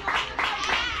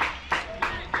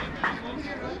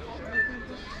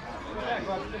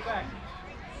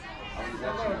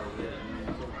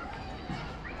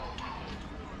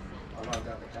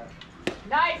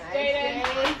 Nice, Jaden.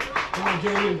 Come on,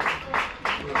 Jaden.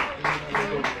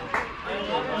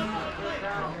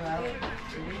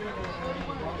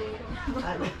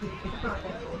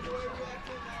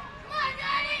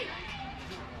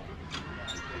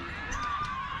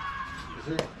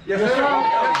 Yes, sir.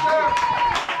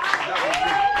 Yes,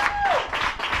 sir.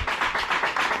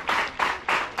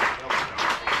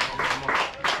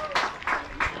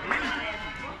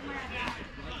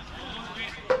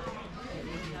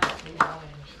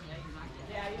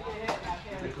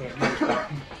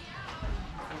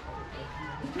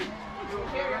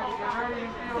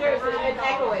 Seriously, it's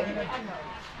echoing.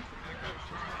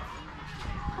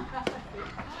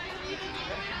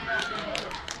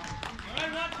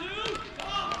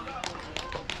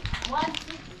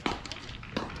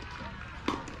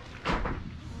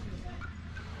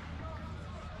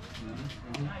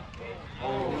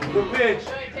 Good pitch.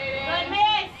 Good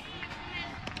miss.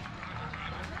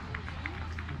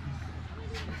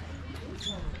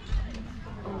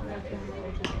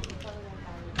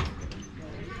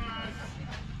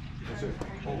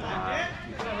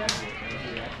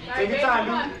 Take your time,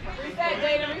 dude. Reset,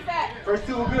 Jada, reset. First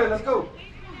two were good. Let's go.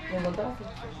 Good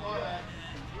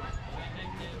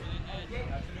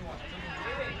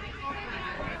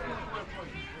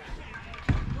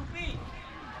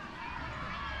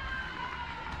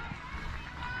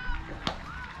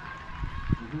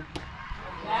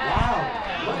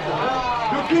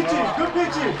pitches. Good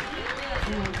pitches.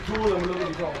 Two of them. Look at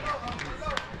you go.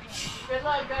 Good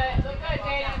luck, good. Look good,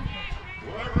 Jada.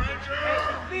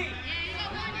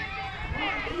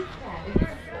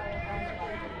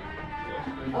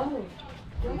 Oh.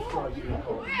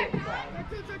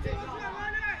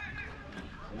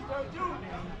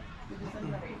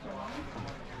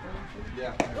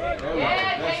 Yeah.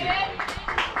 Yeah, David.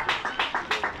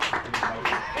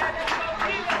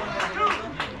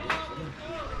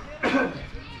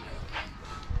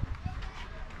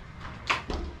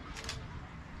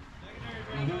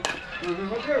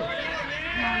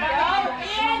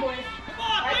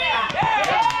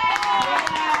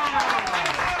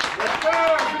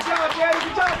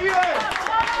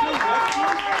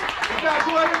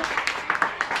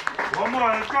 One more,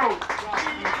 let's go.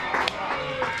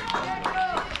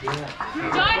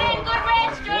 Jordan, good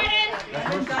range, Jordan.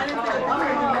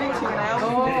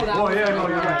 Oh, yeah, no,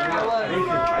 you're right.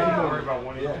 I didn't worry about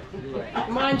one of you.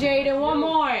 Come on, Jaden, one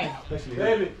more.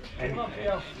 David.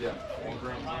 Yeah.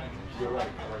 You're right.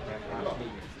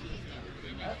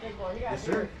 Yes,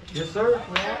 sir. Yes, sir.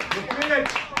 Good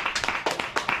pitch.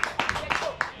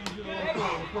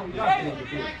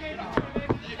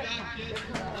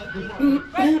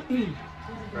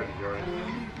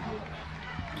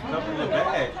 Nothing in the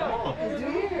bag. Come on.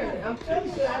 I'm pretty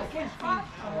sure I can't find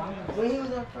when he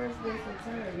was on first base and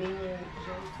turn,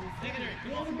 he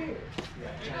has a beard.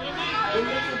 It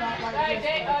looks about like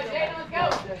Jada, let's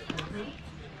go.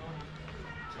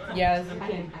 Yeah, as a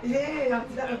kid. Yeah,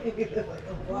 I'm telling you,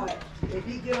 what? If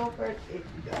he get on first, if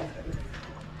he does.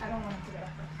 I don't want him to get up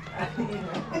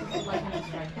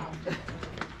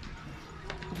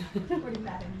Pretty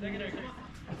mad at me.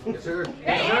 Yes, sir.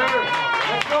 Yes, sir.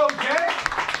 Let's go, Jay.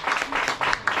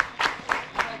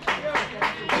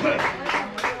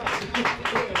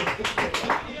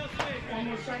 And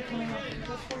your strike coming up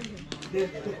just for you.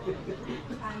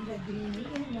 And the beanie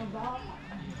in the ball.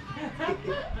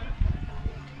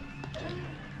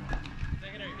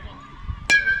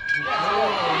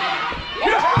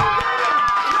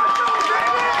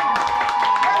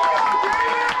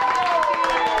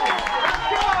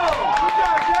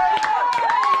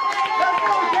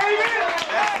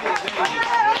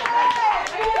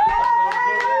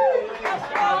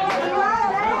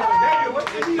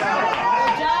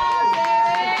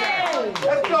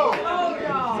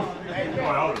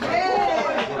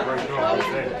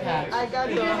 I got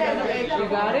the. You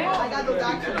got it? I got the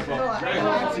documents. No,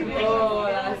 Oh,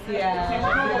 that's yeah.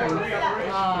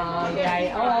 Oh,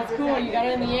 yeah. Oh, that's cool. You got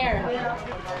it in the air.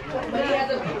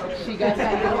 She got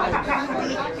that.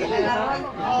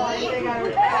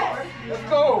 Let's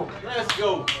go. Let's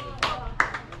go.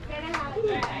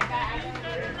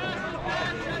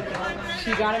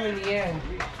 She got him in the air.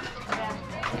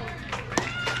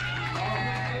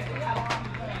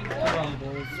 Come on,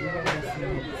 boys. We're gonna see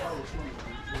it.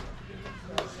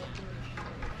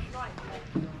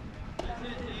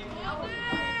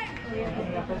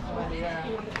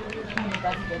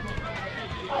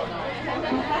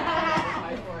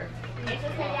 Eso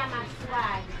se llama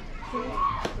swag.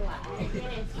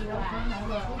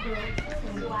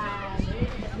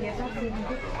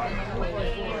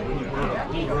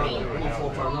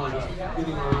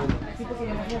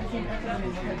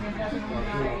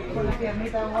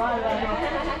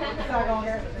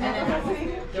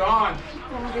 John.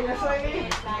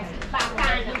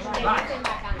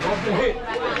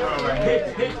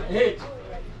 Hit.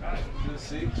 Good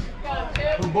six.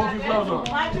 Put both your gloves on.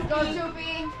 Go,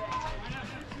 Choopy.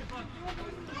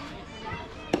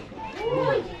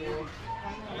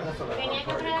 Tenía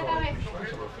que poner la cabeza.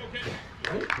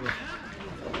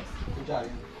 Good job.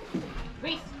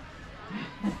 Reese.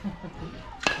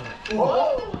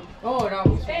 Oh, no.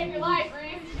 Save your life,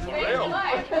 Reese. Save your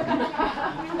life. Go,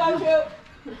 Choop.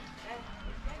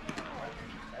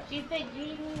 She's the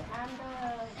genie and the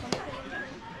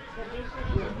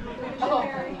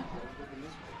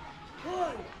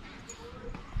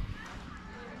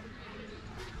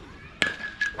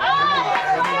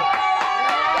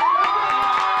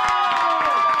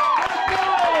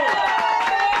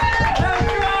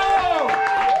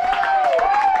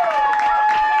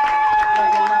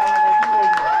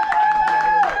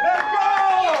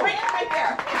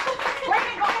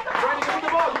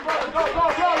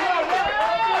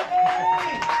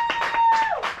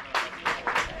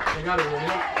They got it,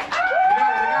 Roland.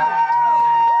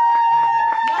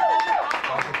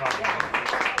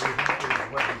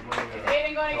 They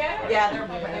didn't go together? Yeah, they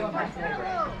were practicing.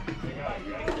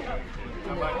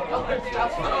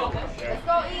 Let's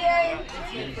go, EA.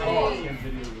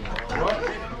 What?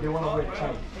 They want to wear the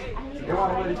chain. They want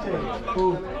to wear the chain. Who?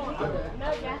 No,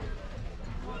 yeah.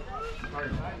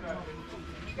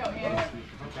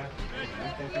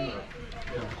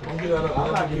 Don't get that up.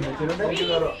 I'm not giving it to them. Don't give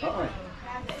that up.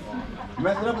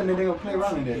 Mess it up and then they're going to play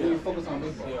around in there. Then you focus on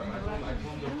baseball.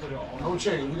 No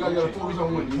chain. You gotta focus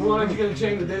on winning. You want to get a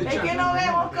chain the day of Es que no champion.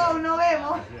 vemos, Coach, no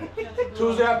vemos.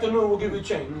 Tuesday afternoon, we'll give you a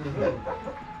chain.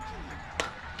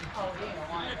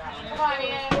 Come on,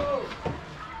 EA.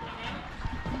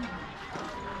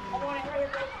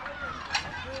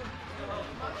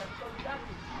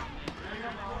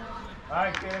 All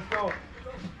right, kid, let's go.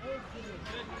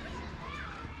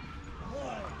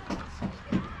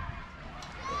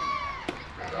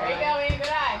 There you go, Ian. Good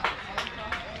eye.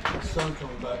 The sun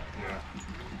coming back.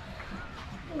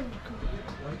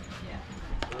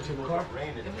 What's in the car?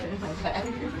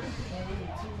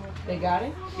 They got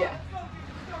it? Yeah.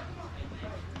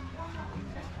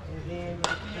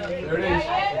 There it is.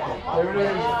 There it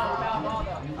is.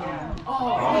 Oh,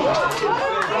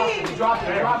 You dropped it.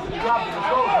 You dropped it. You dropped it. Let's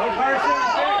go.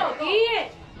 Oh, Ian.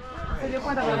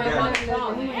 Everybody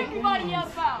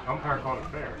else out. Umpire called it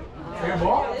fair. Fair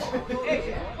ball?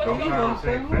 Umpire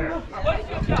said fair. What is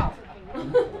your job?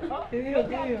 Huh? You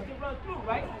run through,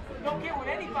 right? Don't get with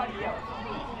anybody else.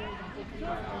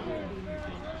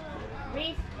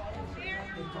 Reese.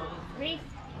 Reese.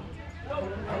 I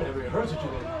never even heard such a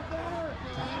thing.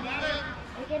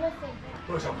 ¿Qué no sé?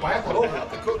 Pues a pack it over.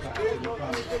 The coach did.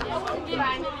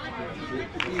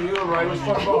 You're right. It was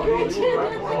fun ball. You were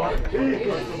right.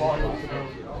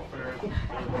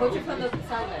 Coach it from the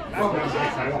sideline.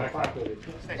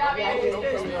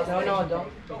 No, don't.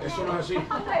 Eso no es así.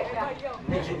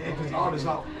 It's out, it's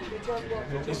out.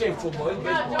 This ain't football, it's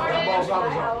baseball. That ball's out,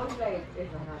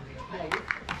 it's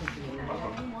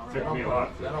out. Took me a lot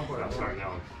to start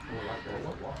now.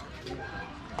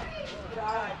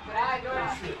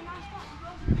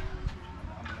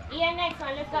 Ian, next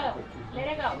one. Let's go. Let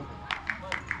it go.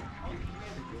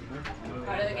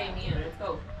 Part of the game, Ian. Let's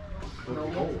go. There you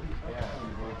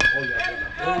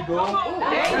go.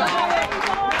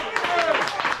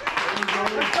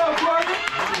 Let's go, Courtney.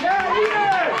 Yeah,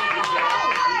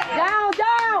 Down,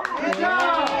 down! Good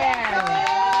job.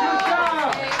 Good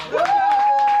job.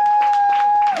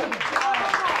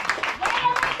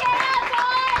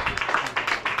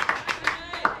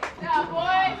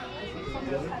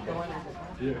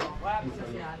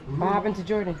 What happened to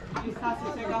Jordan? He has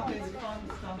to take off his fun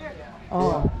stuff.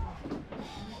 Oh.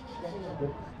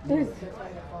 This.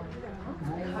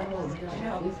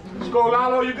 Let's go,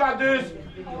 Lalo, you got this.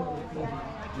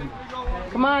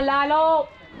 Come on, Lalo.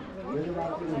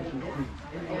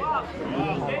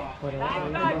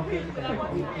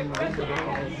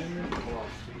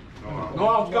 No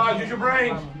outs, guys, use your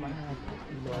brains.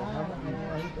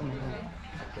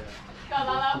 Go,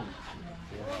 Lalo.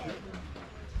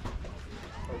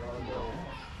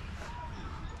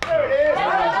 There it is.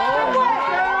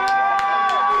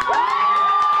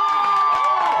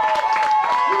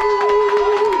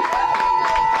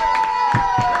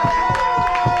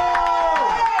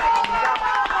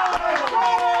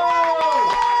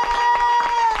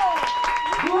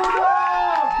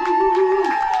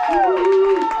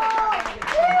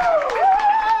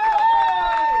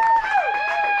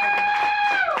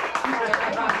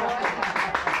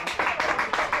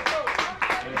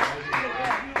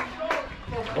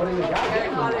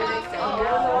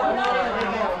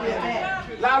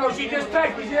 Lalo, she just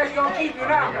texted me. She said she's gonna keep you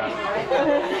now.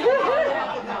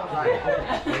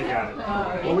 They got it.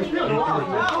 Well, we still know ours.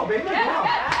 Let's go, baby. Come on.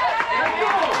 Let's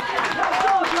go. Let's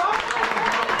go, John.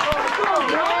 Let's go,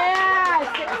 John.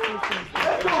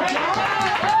 Let's go,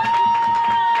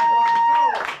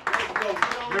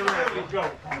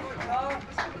 John.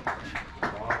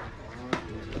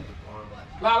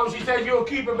 Lalo, she said you'll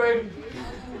keep her, baby.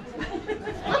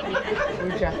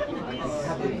 Good job.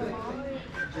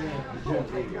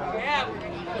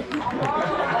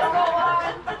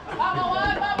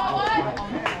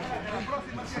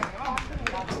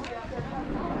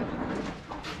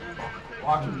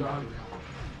 Watch him, John.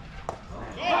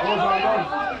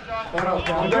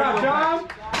 Good job, John.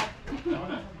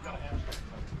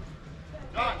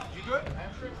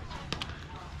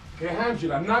 Can't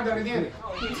hamstring. I'm not gonna get it.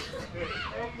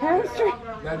 Hamstring.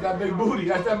 That's that big booty.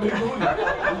 That's that big booty.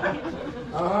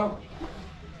 Uh-huh.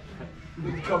 You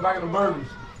need to come back in the burgers.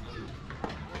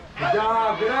 Good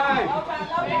job, good night.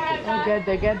 Oh,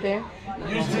 get there.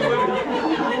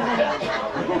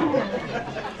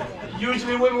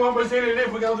 Usually women want to say it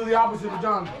if we're going to do the opposite with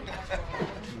John.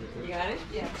 You got it?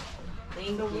 Yeah.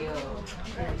 Thank you.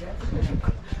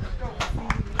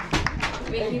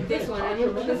 Let me keep this one. I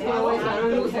don't put this one away so I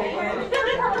don't lose it.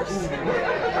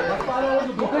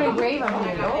 You could engrave them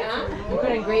here, no? You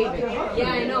could engrave it.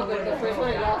 Yeah, I know, but the first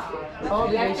one I lost it. Oh,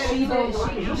 because she did.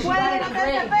 She got it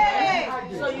engraved.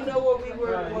 So you know what we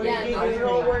were doing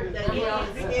homework that he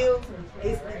skills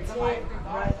is the tent,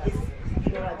 right?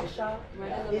 It's like the shop.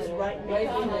 It's right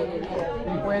behind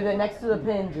it. Where they're next to the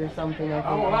pins or something, I think.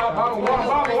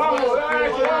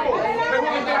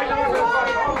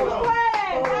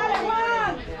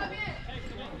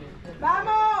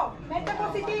 Vamos, mente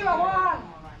positiva, Juan.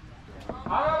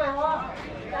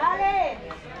 Dale.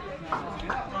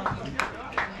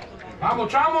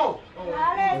 Vamos, chamo.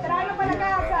 Dale, tráelo para la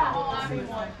casa.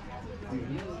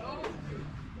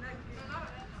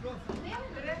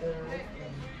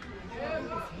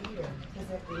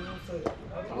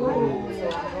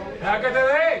 Deja que te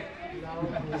dé.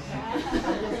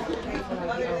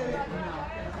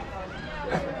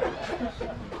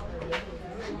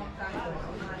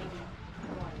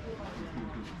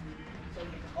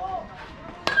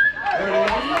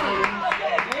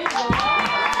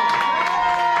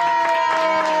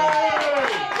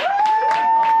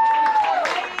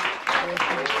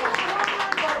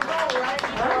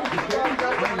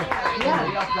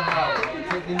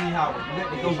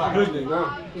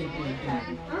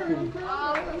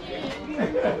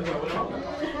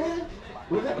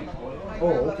 Oh,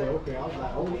 okay. I was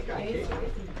like, oh, we got cake.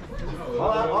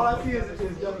 All I see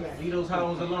is young man. Leave those hot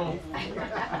ones alone.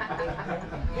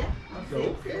 So,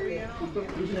 okay.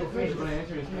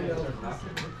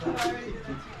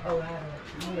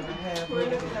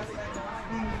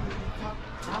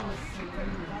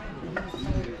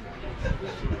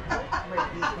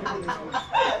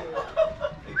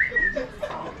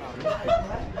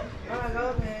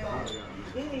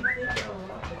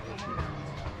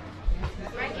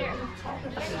 Right here.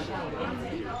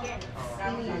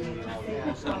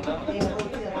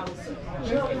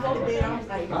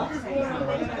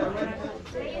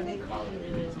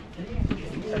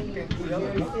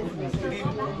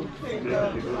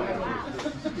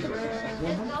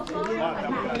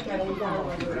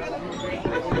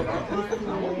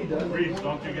 Reese,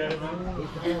 don't you get it, man?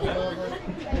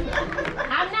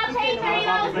 I'm not paying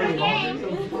 $30 per game.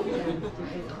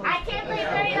 I can't pay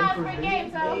 $30 per game,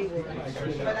 so.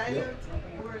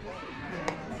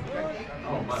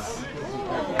 Oh, my.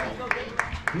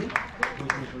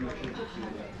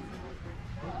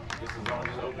 This is all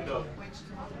just opened up.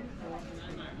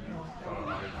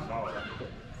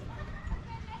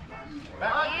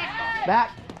 Back.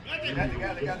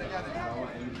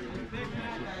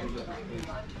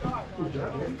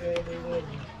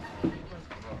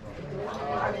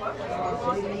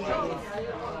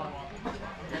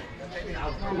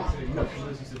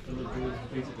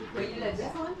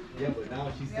 Yeah, but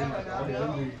now she's saying like all the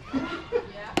hungry.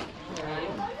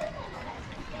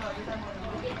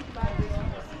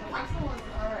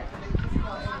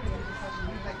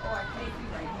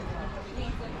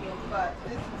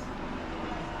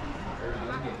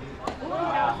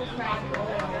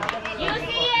 You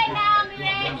see it now,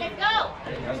 Miren. Let's go.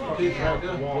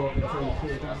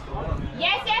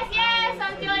 Yes.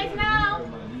 Some joys now.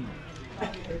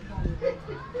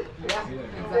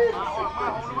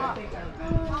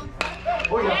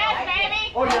 Yes, baby.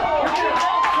 Oh, yeah.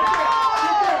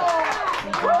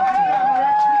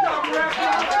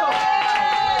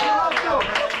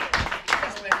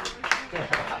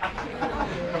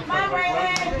 Come on,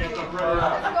 Raymond.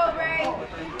 Let's go, Bray.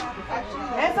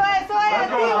 Eso, activo.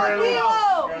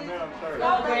 Go,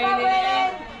 Raymond.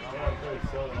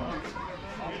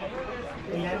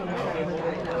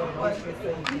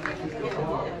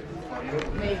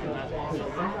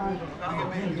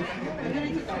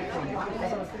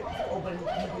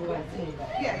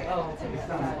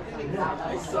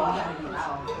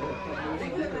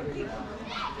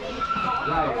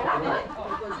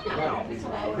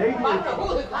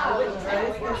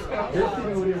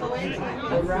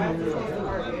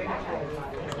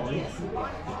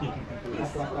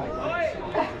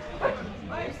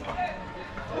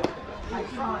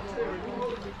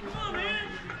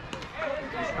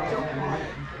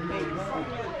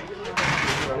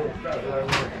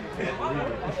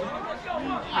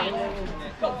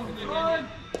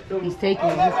 He's taking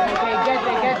it.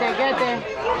 Okay, get there.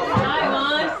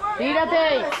 Tírate.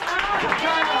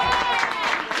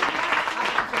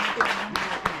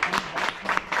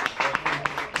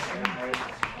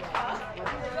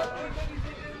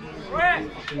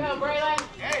 Go, Braylon.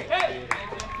 Hey, hey.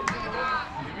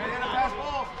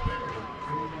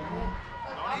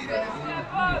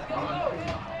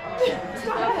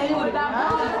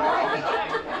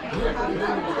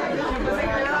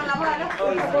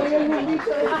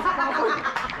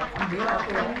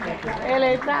 Él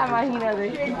está,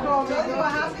 imagínate.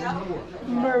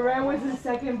 Moran was in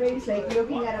second base, like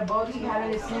looking at a bug he had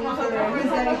in his sneaker. And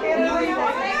he's like,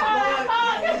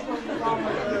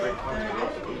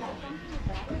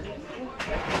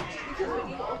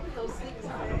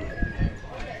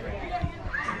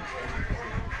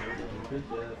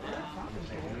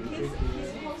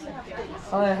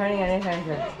 Oh, they're hurting on his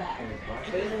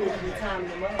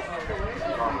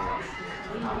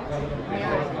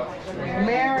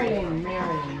Marion.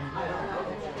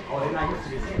 Oh, they're not used to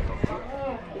this.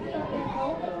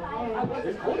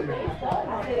 It's cold, man. it's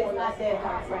not that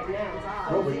hot right now.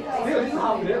 No, but still, this is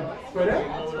hot for them. For them?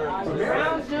 For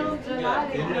Maryland? June, July,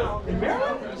 they know. In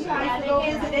Maryland? You guys go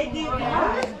visit, they give you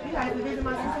hot. You guys go visit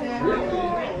my sister.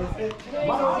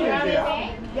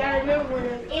 You gotta remember when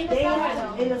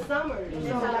in the summer.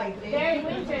 So like During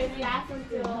winter, it lasts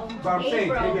until But I'm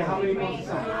saying, April. they get how many months of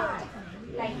sun?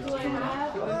 Like 2.5.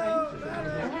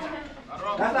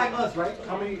 That's like us, right?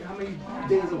 How many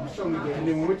days of sun we get, and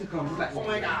then when winter comes, it's like, oh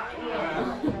my god. You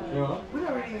know? we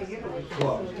don't really even get it.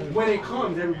 Well, when it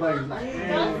comes, everybody's like,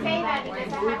 Don't say that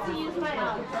because I have to use my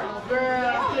own.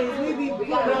 Girl, we be We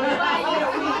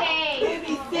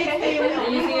be 6 days.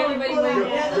 And you see everybody wearing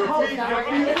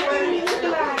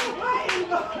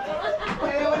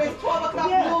When it's 12 o'clock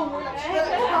noon, we're like,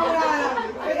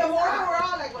 in the morning we're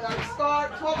all like, when I start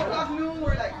 12 o'clock noon,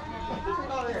 we're like,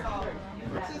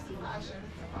 it's just fashion.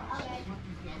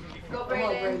 Go,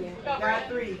 Brayden. Got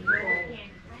 3.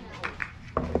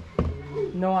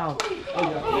 No out. get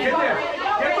there!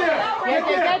 Get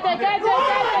there!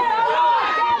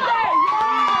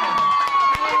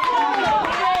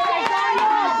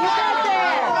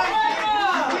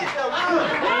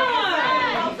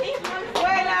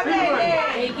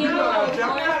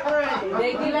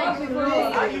 They give like before they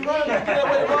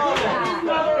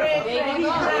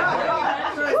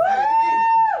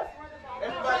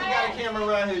Everybody got a camera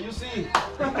around here, you see.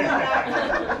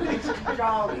 There's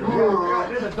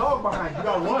a dog behind you. You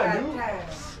gotta run, dude.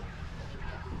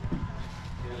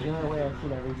 You know where I see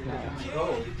that recently.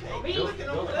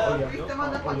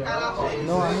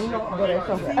 No, I mean, no, but it's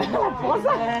okay.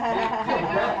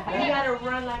 You gotta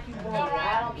run like you want. I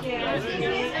don't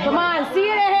care. Come on, see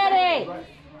it ahead, eh?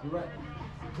 You're right.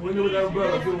 When with that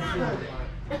umbrella, give them food.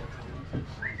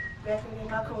 Definitely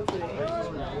my coach today.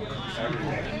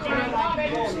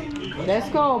 Let's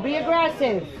go. Be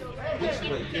aggressive.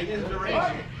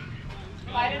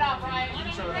 Light it up, Ryan.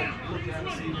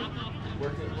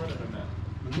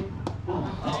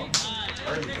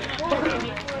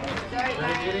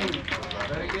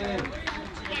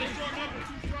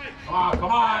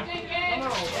 Come on.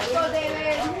 Let's go,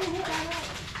 David.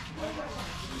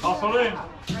 Hustle in.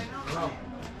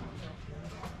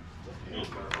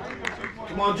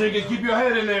 Come on, Jenkins, keep your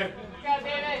head in there.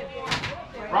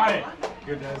 Right.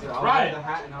 Good, that's it. I'll Right. wear the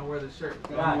hat and I'll wear the shirt.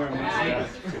 I'm wearing my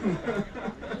sneakers.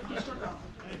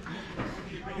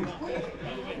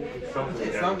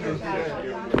 Something.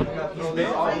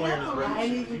 They're all wearing the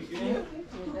Right.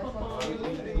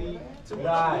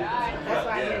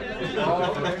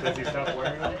 Does he stop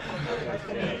wearing them?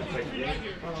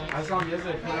 I saw him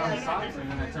yesterday put on his socks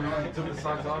and then I turned around and took the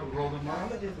socks off and rolled them on.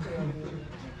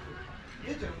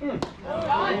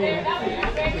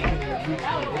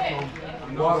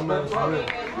 Watermelon for real.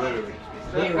 Literally.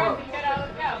 Only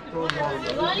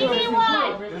need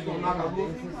one. There's no knockout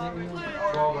book.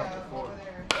 Go back and forth.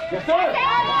 Yes, sir.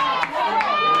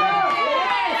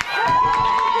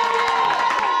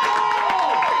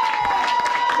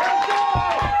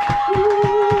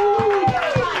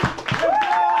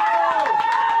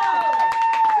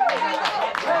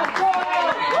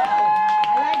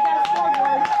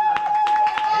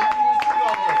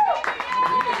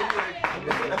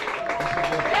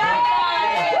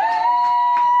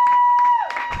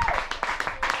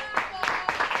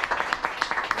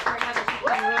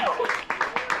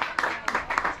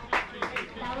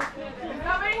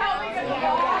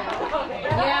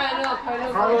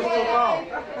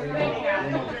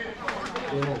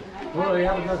 Well, they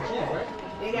have another chance, right?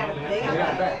 They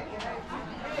got back.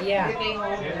 Yeah.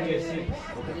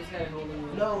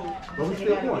 No. But we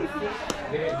still won. Yeah,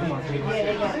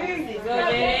 they got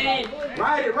 6.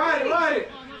 Ride it.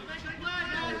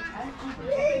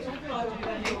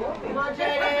 Come on,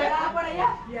 Jaden.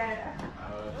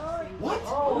 What?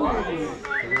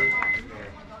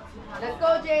 Let's go,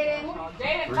 Jaden.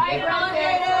 Jaden, tight run,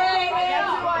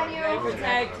 Jaden.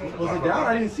 protect. Was it down?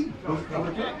 I didn't see. Was it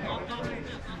over there?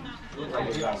 Looked like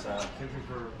it was outside.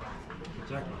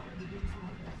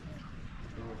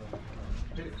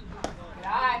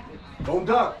 Don't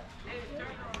duck.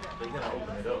 They're gonna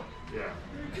open it up. Yeah.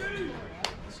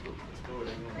 Let's do it.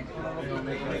 They're gonna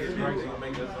make niggas strikes. They're gonna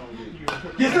make us on you.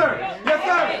 Yes, sir. Yes, sir. Yes,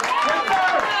 sir.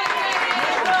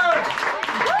 Yes, sir.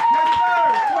 Yes, sir.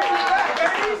 Swing it back,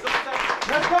 baby.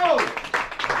 Let's go.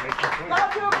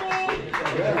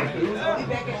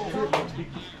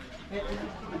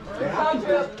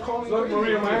 Look,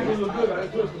 Maria, my ankles look good. I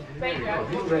just He's ready.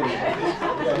 He's ready.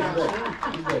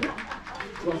 He's ready.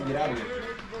 He's supposed to get out of here.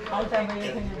 I'll tell you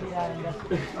anything to be out of there.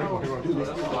 Do this.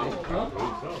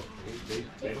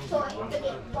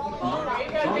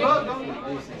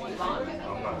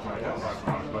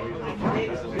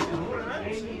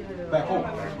 Back home.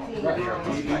 Right.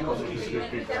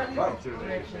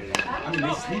 I mean,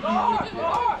 they sleepy.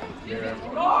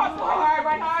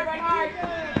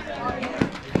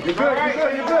 You're good. You're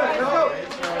good. You're good.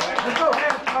 Let's go.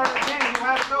 Let's go. You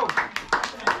have to go.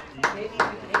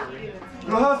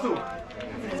 Go hustle.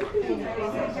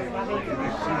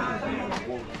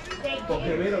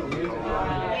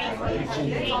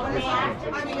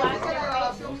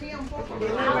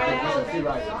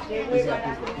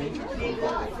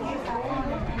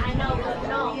 I know, but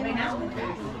no, they now.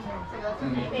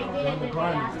 They did it the day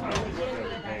after.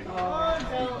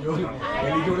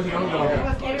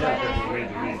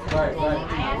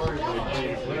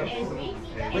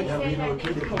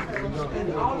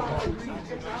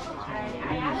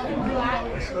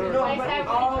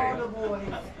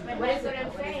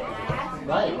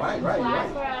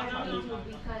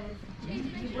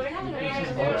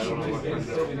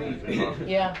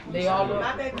 Yeah, they all look.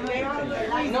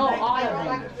 No, all of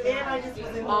them.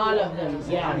 All of them,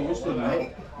 yeah.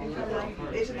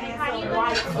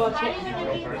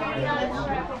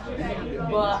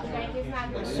 But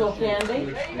so can they?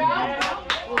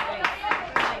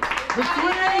 The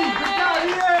twins! Good job,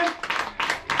 Ian!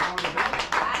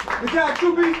 Good job,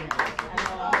 Koopy!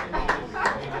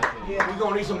 We're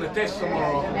gonna need some to test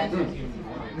tomorrow.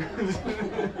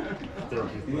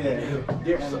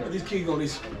 Yeah. So these kids gonna need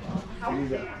some.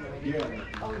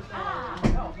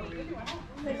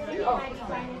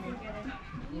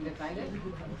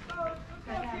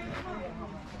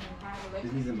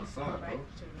 This is in the sun, bro.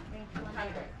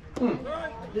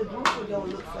 The group don't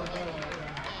look so bad.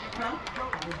 Huh?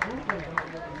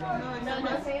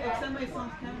 If somebody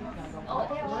songs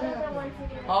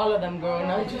All of them growing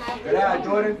up. Good eye,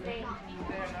 Jordan.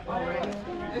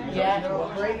 Yeah.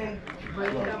 Brayden,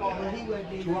 he would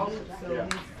be so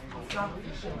he's something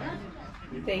for sure.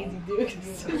 Daisy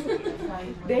Dukes.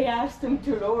 They asked him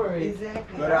to lower it.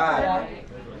 Exactly. Good eye.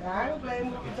 I don't blame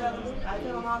him. I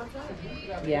tell him all the time.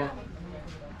 Yeah.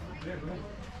 $3.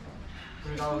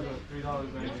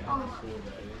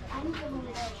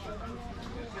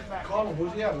 Call him.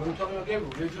 Who's he at? Let me tell him I gave him.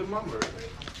 Give your number.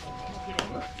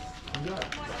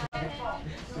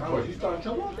 Oh, you starting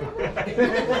trouble?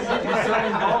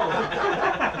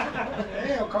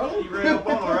 Damn, Carlos. You ran up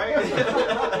on him, right?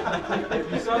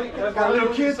 You saw it? Got a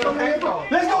little kids coming in.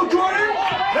 Let's go, Jordan!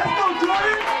 Let's go,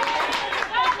 Jordan!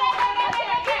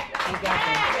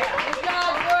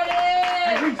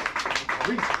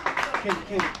 Reese, can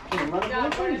you run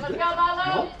up one? Let's go,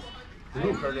 Lalo. I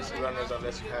don't courtesy runners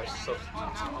unless you have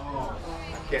substitutes.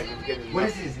 Can't get it. What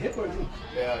is his hip or knee?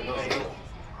 Yeah, no.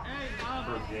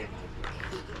 First game.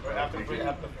 Right after the first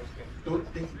game.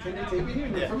 Don't they, can they take it here?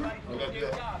 Yeah, we're gonna do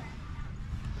that.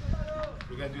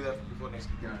 We're gonna do that before next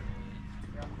game.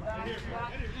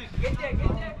 Get there.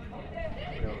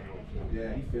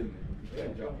 Yeah, he feeling it.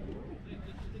 Good job.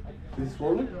 Is it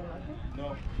swollen?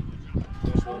 No.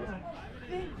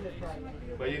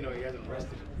 But you know, he hasn't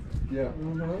rested. Yeah.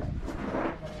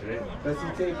 Let's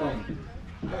see tape on him.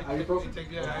 Are you broken?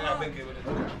 Yeah, I've been giving it.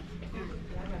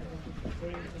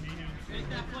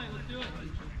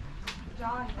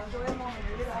 John, enjoy a moment.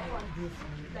 Read that one.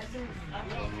 That's it.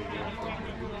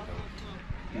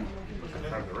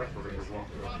 Have the referees walk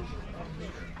through.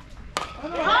 Oh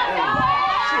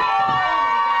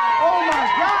my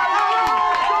God!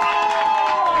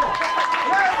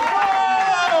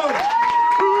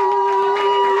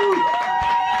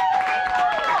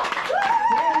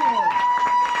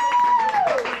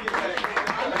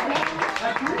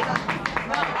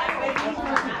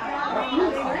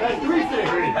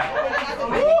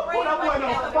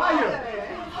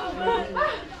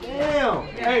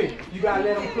 Hey, you gotta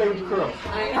let them play with the curls.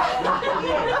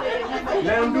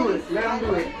 Let them do it. Let them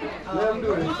do it. Let them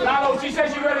do it. Lalo, she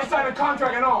said she ready to sign a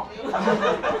contract and all.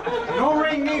 No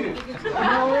ring needed.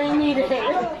 No ring needed.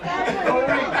 No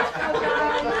ring.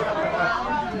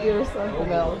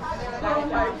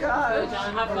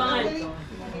 have fun.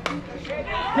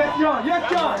 Yes, John.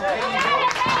 Yes, John.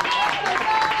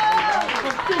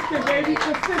 Consistent, baby.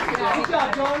 Consistent. Good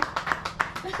job, John.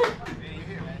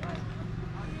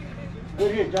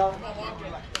 Good hit, John.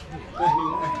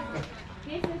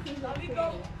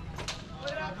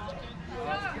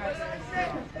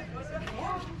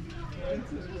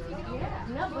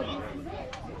 No, but this is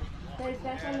it. There's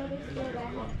that's another skill that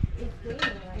is green.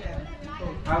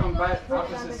 Have them bat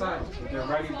opposite sides. If they're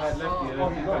righty, bat lefty. They'll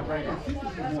be bat righty.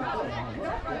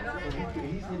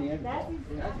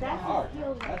 That's hard.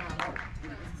 skill right now.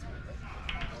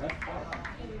 That's hard.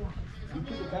 You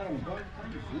put the bat on the ball.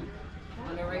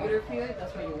 On a regular field,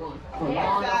 that's what you want.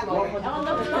 Yeah, exactly. On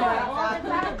the floor, all the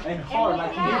time. And hard,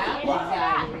 like you did.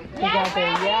 He got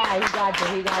there. Yeah, he got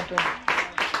there. He got there.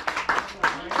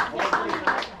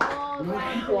 New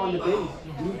people on the base.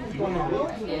 New people on the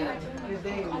base. Yeah.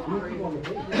 New people on the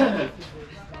base.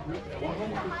 100%.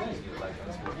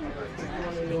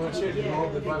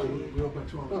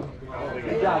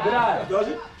 Good job. Good eye. Does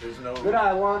it? There's no. Good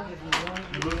eye, Juan.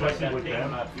 Especially with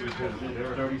them, because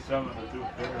they're 37 to do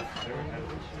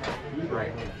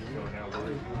right.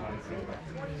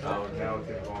 So now we're now it's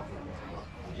involved.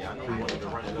 Yeah, I know we wanted to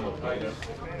run it up. I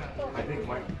think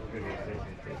Mike will get it.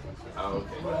 Oh,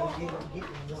 okay.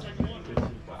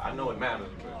 I know it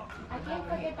matters, but I can't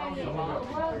forget that name. What was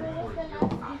the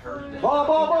last before? Ball.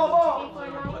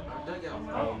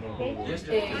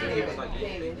 yesterday it was like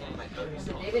 30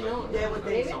 something. David knows. Yeah, with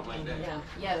David. Something like that.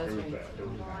 Yeah, that's right.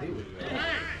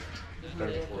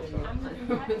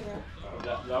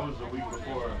 That was the week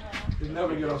before. They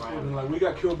never get us scored. Like we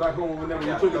got killed back home when we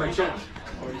took it like champs.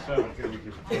 47. We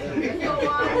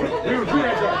were good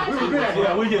at that.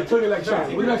 Yeah, we just took it like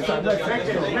champs. We next time.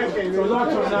 Next game. It was our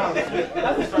turn now.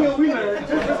 That's a skill we learned.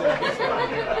 They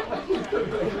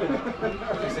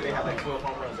said they had like 12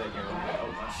 home runs that game.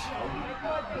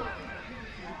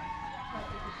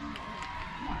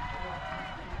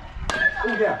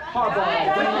 Oh yeah, hard ball.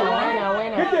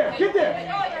 Winner. Get there.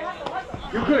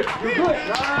 You're good.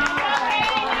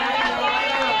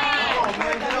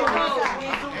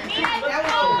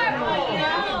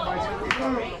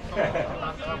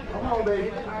 Come on, baby.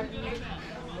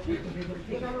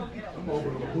 I'm over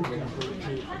to the boot camp for the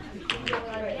kids.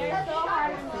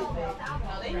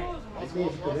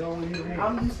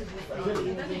 I'm used to this.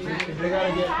 They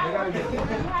gotta get.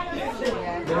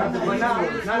 They have to win now.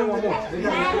 Not one more. They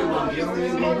gotta get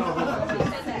one.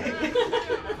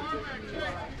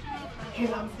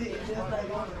 And I'm sitting just like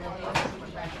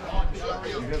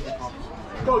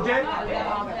Go, Jay.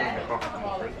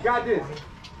 Got this.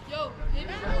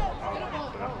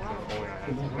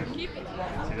 Keep it.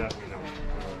 See, that's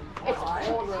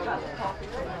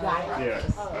yes,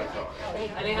 that's all.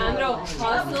 Alejandro,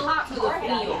 hustle to the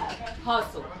field.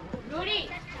 Hustle. Rudy.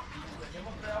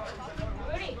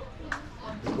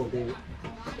 Go, David.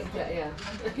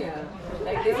 Yeah.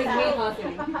 Like this is me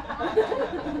hustling.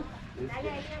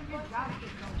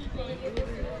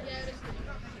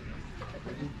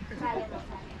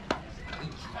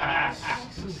 I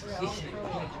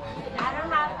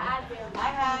don't have Advil. I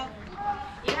have.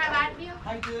 You have Advil? I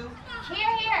do.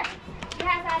 Here. He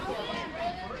has Advil.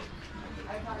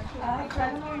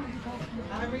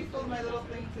 I refilled my little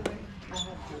thing today.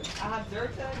 I have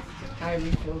Zyrtex too. I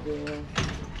refilled it.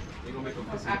 They're gonna make them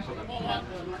piss each other.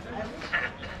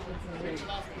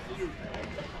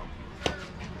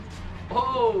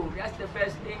 Oh, that's the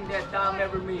best thing that Dom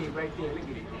ever made right there. Look at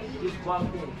it. He just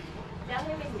walked in. Tell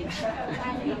him it's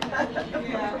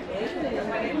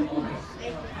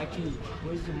Aki,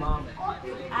 where's your mom at?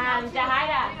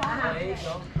 Jahida. There you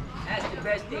go. That's the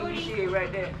best thing you did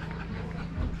right there.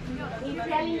 He's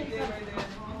telling you something.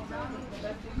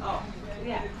 Oh,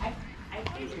 Yeah, I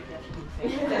figured that.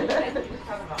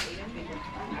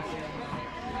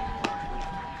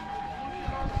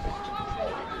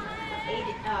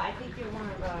 I think you're one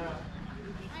of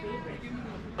Rudy's favorites.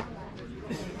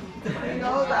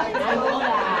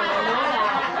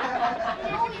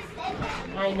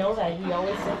 I know that. He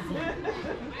always says it.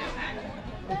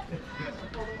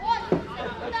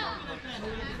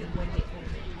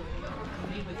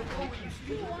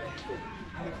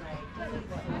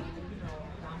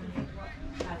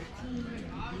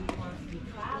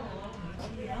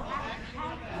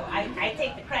 I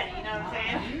take the credit, you know what I'm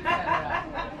saying?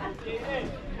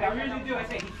 I really do. I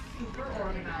say he's super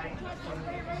organized.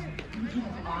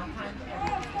 On time.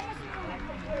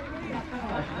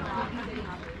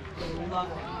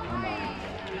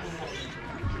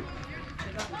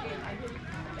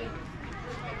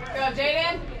 Go,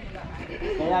 Jaden.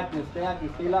 Stay active.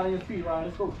 Stay light on your feet, Ryan.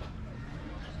 Let's go.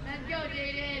 Let's go,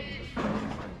 Jaden.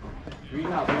 Three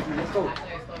now, baby. Let's go.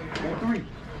 And three.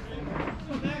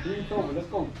 Three's over. Let's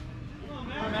go.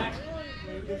 Come on, Max.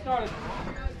 Get started.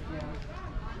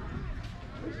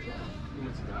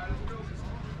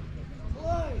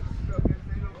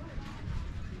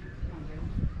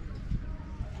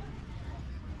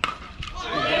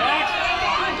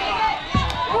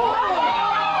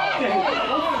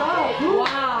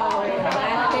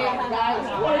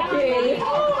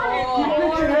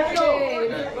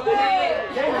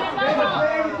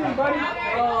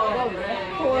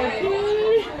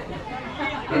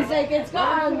 He's like, it's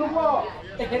gone.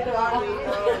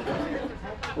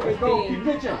 Let's go. Keep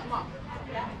pitching.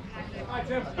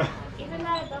 Isn't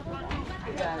that a double?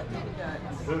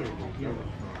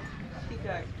 He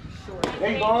got short.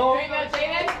 There you go. There you go,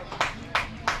 David.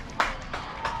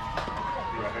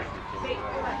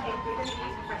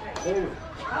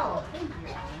 Oh, thank you.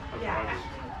 Yeah.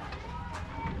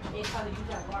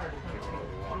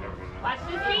 Watch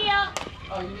the field.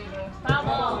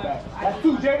 Foul. That's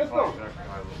two, Jay. Let's go.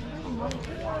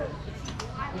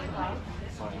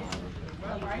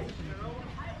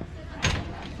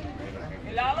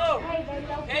 Hey, Lalo.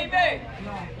 Hey, babe.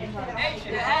 Hey,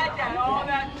 should have had that. All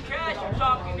that trash you're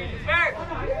talking in the dirt.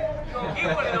 You gonna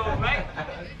get one of those, right?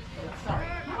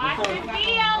 Watch the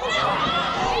field.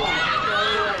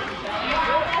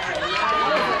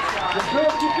 Let's go.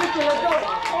 Keep pitching. Let's go.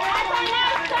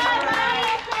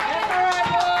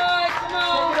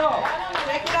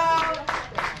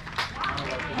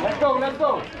 Let's go, let's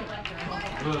go.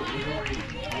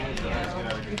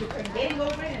 There you go,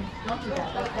 Brandon. Don't do that.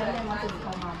 That man wants to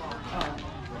call mom.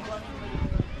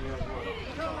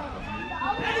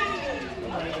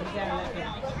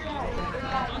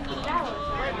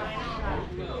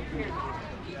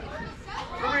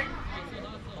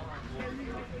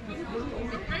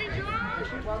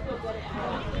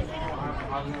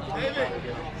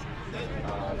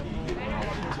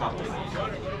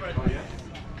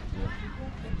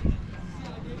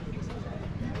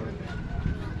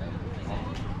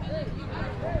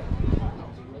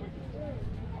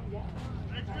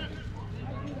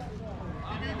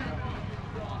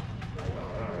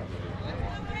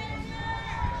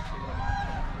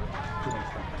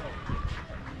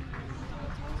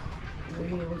 Were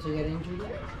you able to get injured?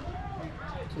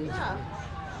 Yeah.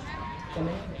 Come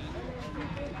in.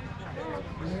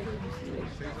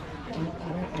 I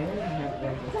only have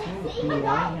the team. I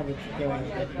only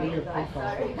have the player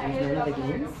profile. There's none of the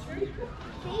games.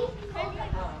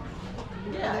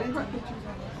 Yeah, they didn't put pictures of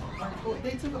us.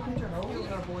 They took a picture of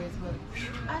our boys, but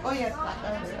oh yes, I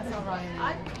saw Ryan.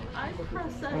 I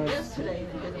pressed that yesterday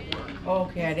and it didn't work. Oh,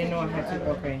 okay, I didn't know I had to.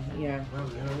 Okay, yeah.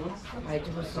 I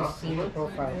just was seeing the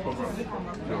profile.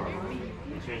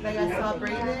 Like I saw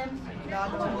Brayden,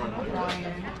 Lalo,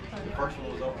 Ryan. The first one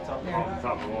was up the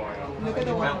top of the wall. Look at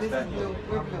the one. This is blue.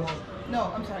 We're blue. No,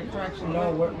 I'm sorry. Correction.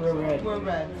 No, we're red. We're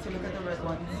red. So look at the red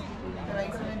ones. And I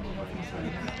said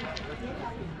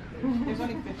there's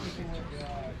only 50 pictures.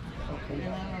 Okay.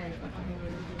 And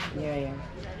Yeah.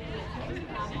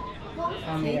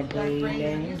 I mean,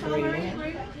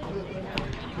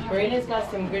 Braden's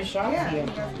got some good shots here.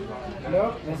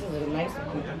 Look, this is a nice.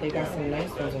 They got some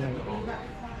nice ones in here.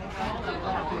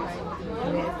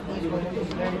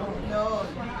 No,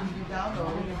 you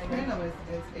download. Print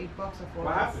is $8 or $4.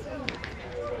 What happened?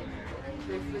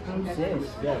 Who's this?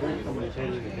 Yeah, somebody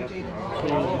changing the captain.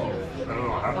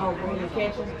 Oh, were you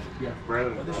catching? Yeah.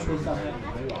 Brandon.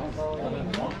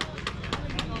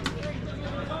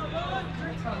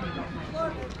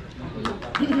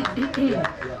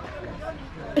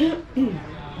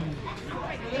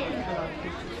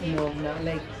 No, not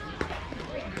like.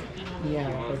 Yeah,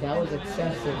 but that was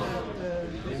excessive.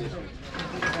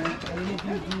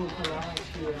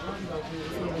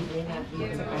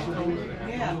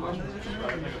 Yeah.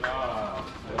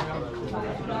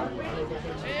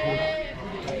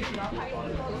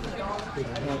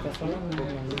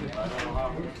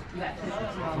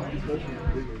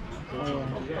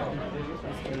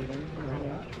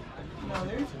 No,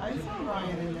 I saw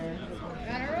Ryan in there.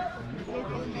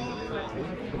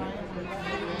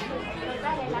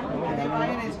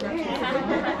 Ryan is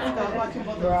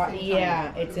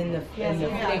yeah, it's in the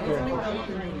figure.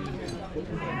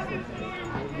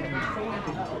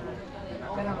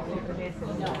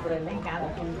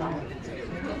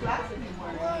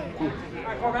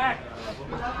 Alright, go back.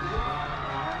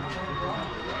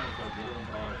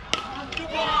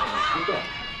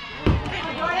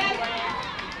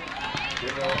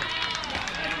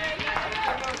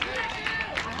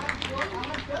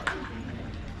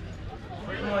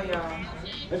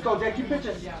 Let's go, Jay. Keep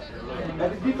pitching. Let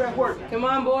the defense work. Come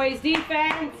on, boys.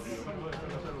 Defense.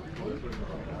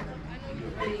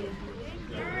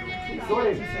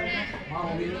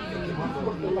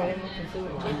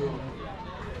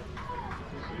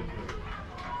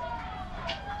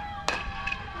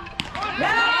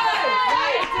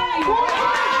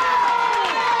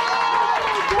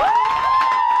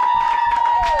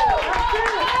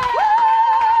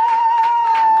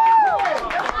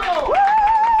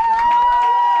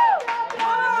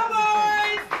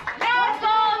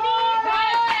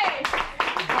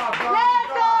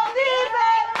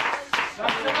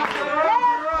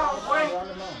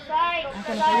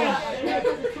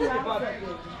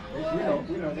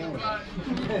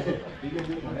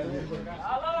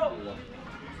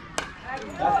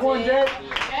 That's one, Jay.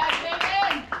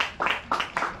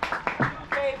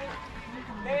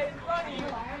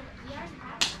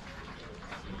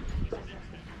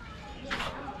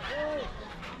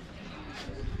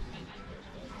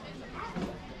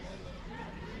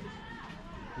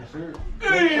 Yes, sir.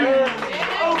 Yes,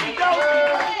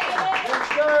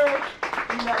 sir.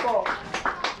 Give that ball.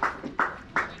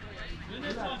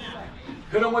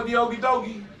 Hit him with the okie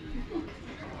dokie.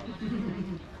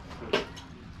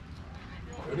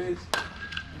 There it is.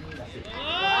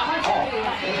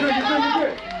 You're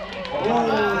good.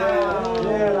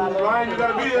 Ryan, you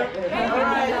gotta be there.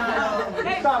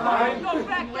 Stop, Ryan.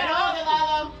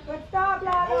 Good stop,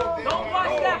 Lalo. Don't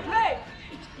watch that play.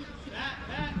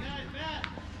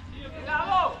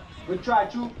 Lalo. Good try,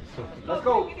 Chu. Let's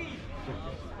go.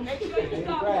 Make sure you In the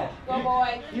stop. grass. Go,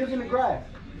 boy. He was in the grass.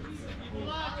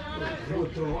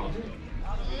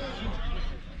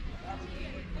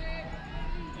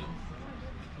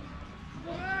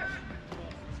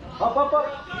 Up.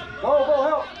 Go,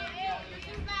 help.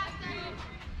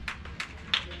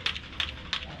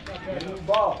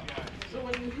 Ball. So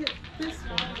when you hit this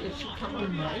one, it should come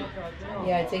on right?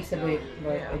 Yeah, it takes a bit,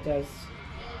 but it does.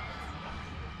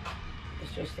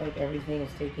 It's just like everything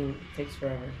is takes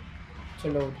forever to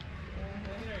load.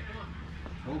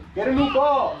 Get a new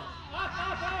ball.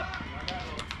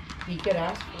 He could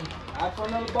ask for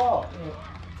another ball.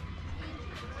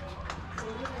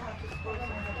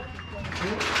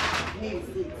 Need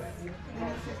 6. 6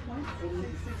 points?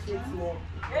 6 more.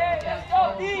 Hey, let's go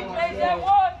deep. Play that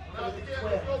one.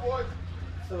 12.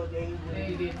 So they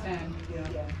will be a 10.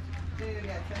 Yeah.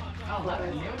 Oh, 11.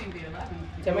 They wouldn't even be 11.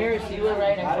 Tamara, you were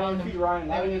right. I I found didn't them. beat Ryan.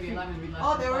 They wouldn't be 11. We'd be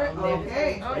Oh, they were?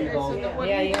 Okay. There you go.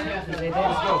 Yeah. They did.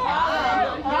 Let's go.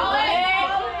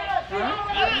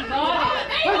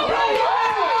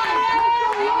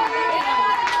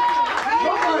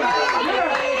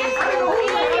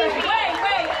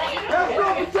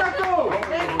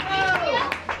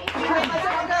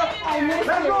 Let's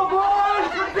go, boys!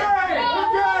 Good game! Good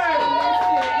game!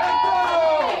 Let's go!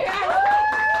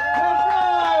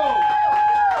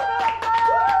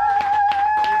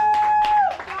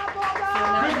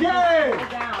 Good game!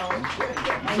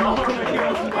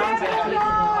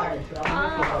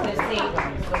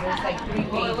 So there's like 3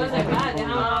 pages. It wasn't bad. They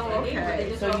had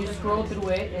Okay. So you scroll through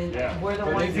it, and we're the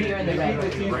ones here in the red.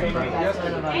 That's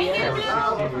none of us.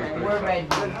 We're red.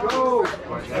 Let's go! And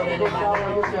then if I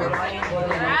want to start Ryan, well,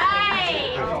 then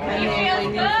and then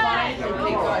when you find and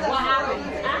click on what happened.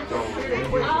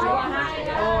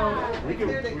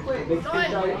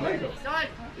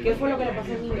 ¿Qué fue lo que le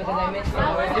pasó al niño? Because I missed it. I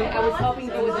was helping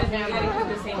do with the camera at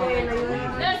the same time.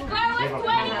 The score was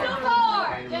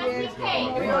 22-4. Just in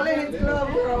case. We all in his glove,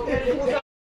 bro.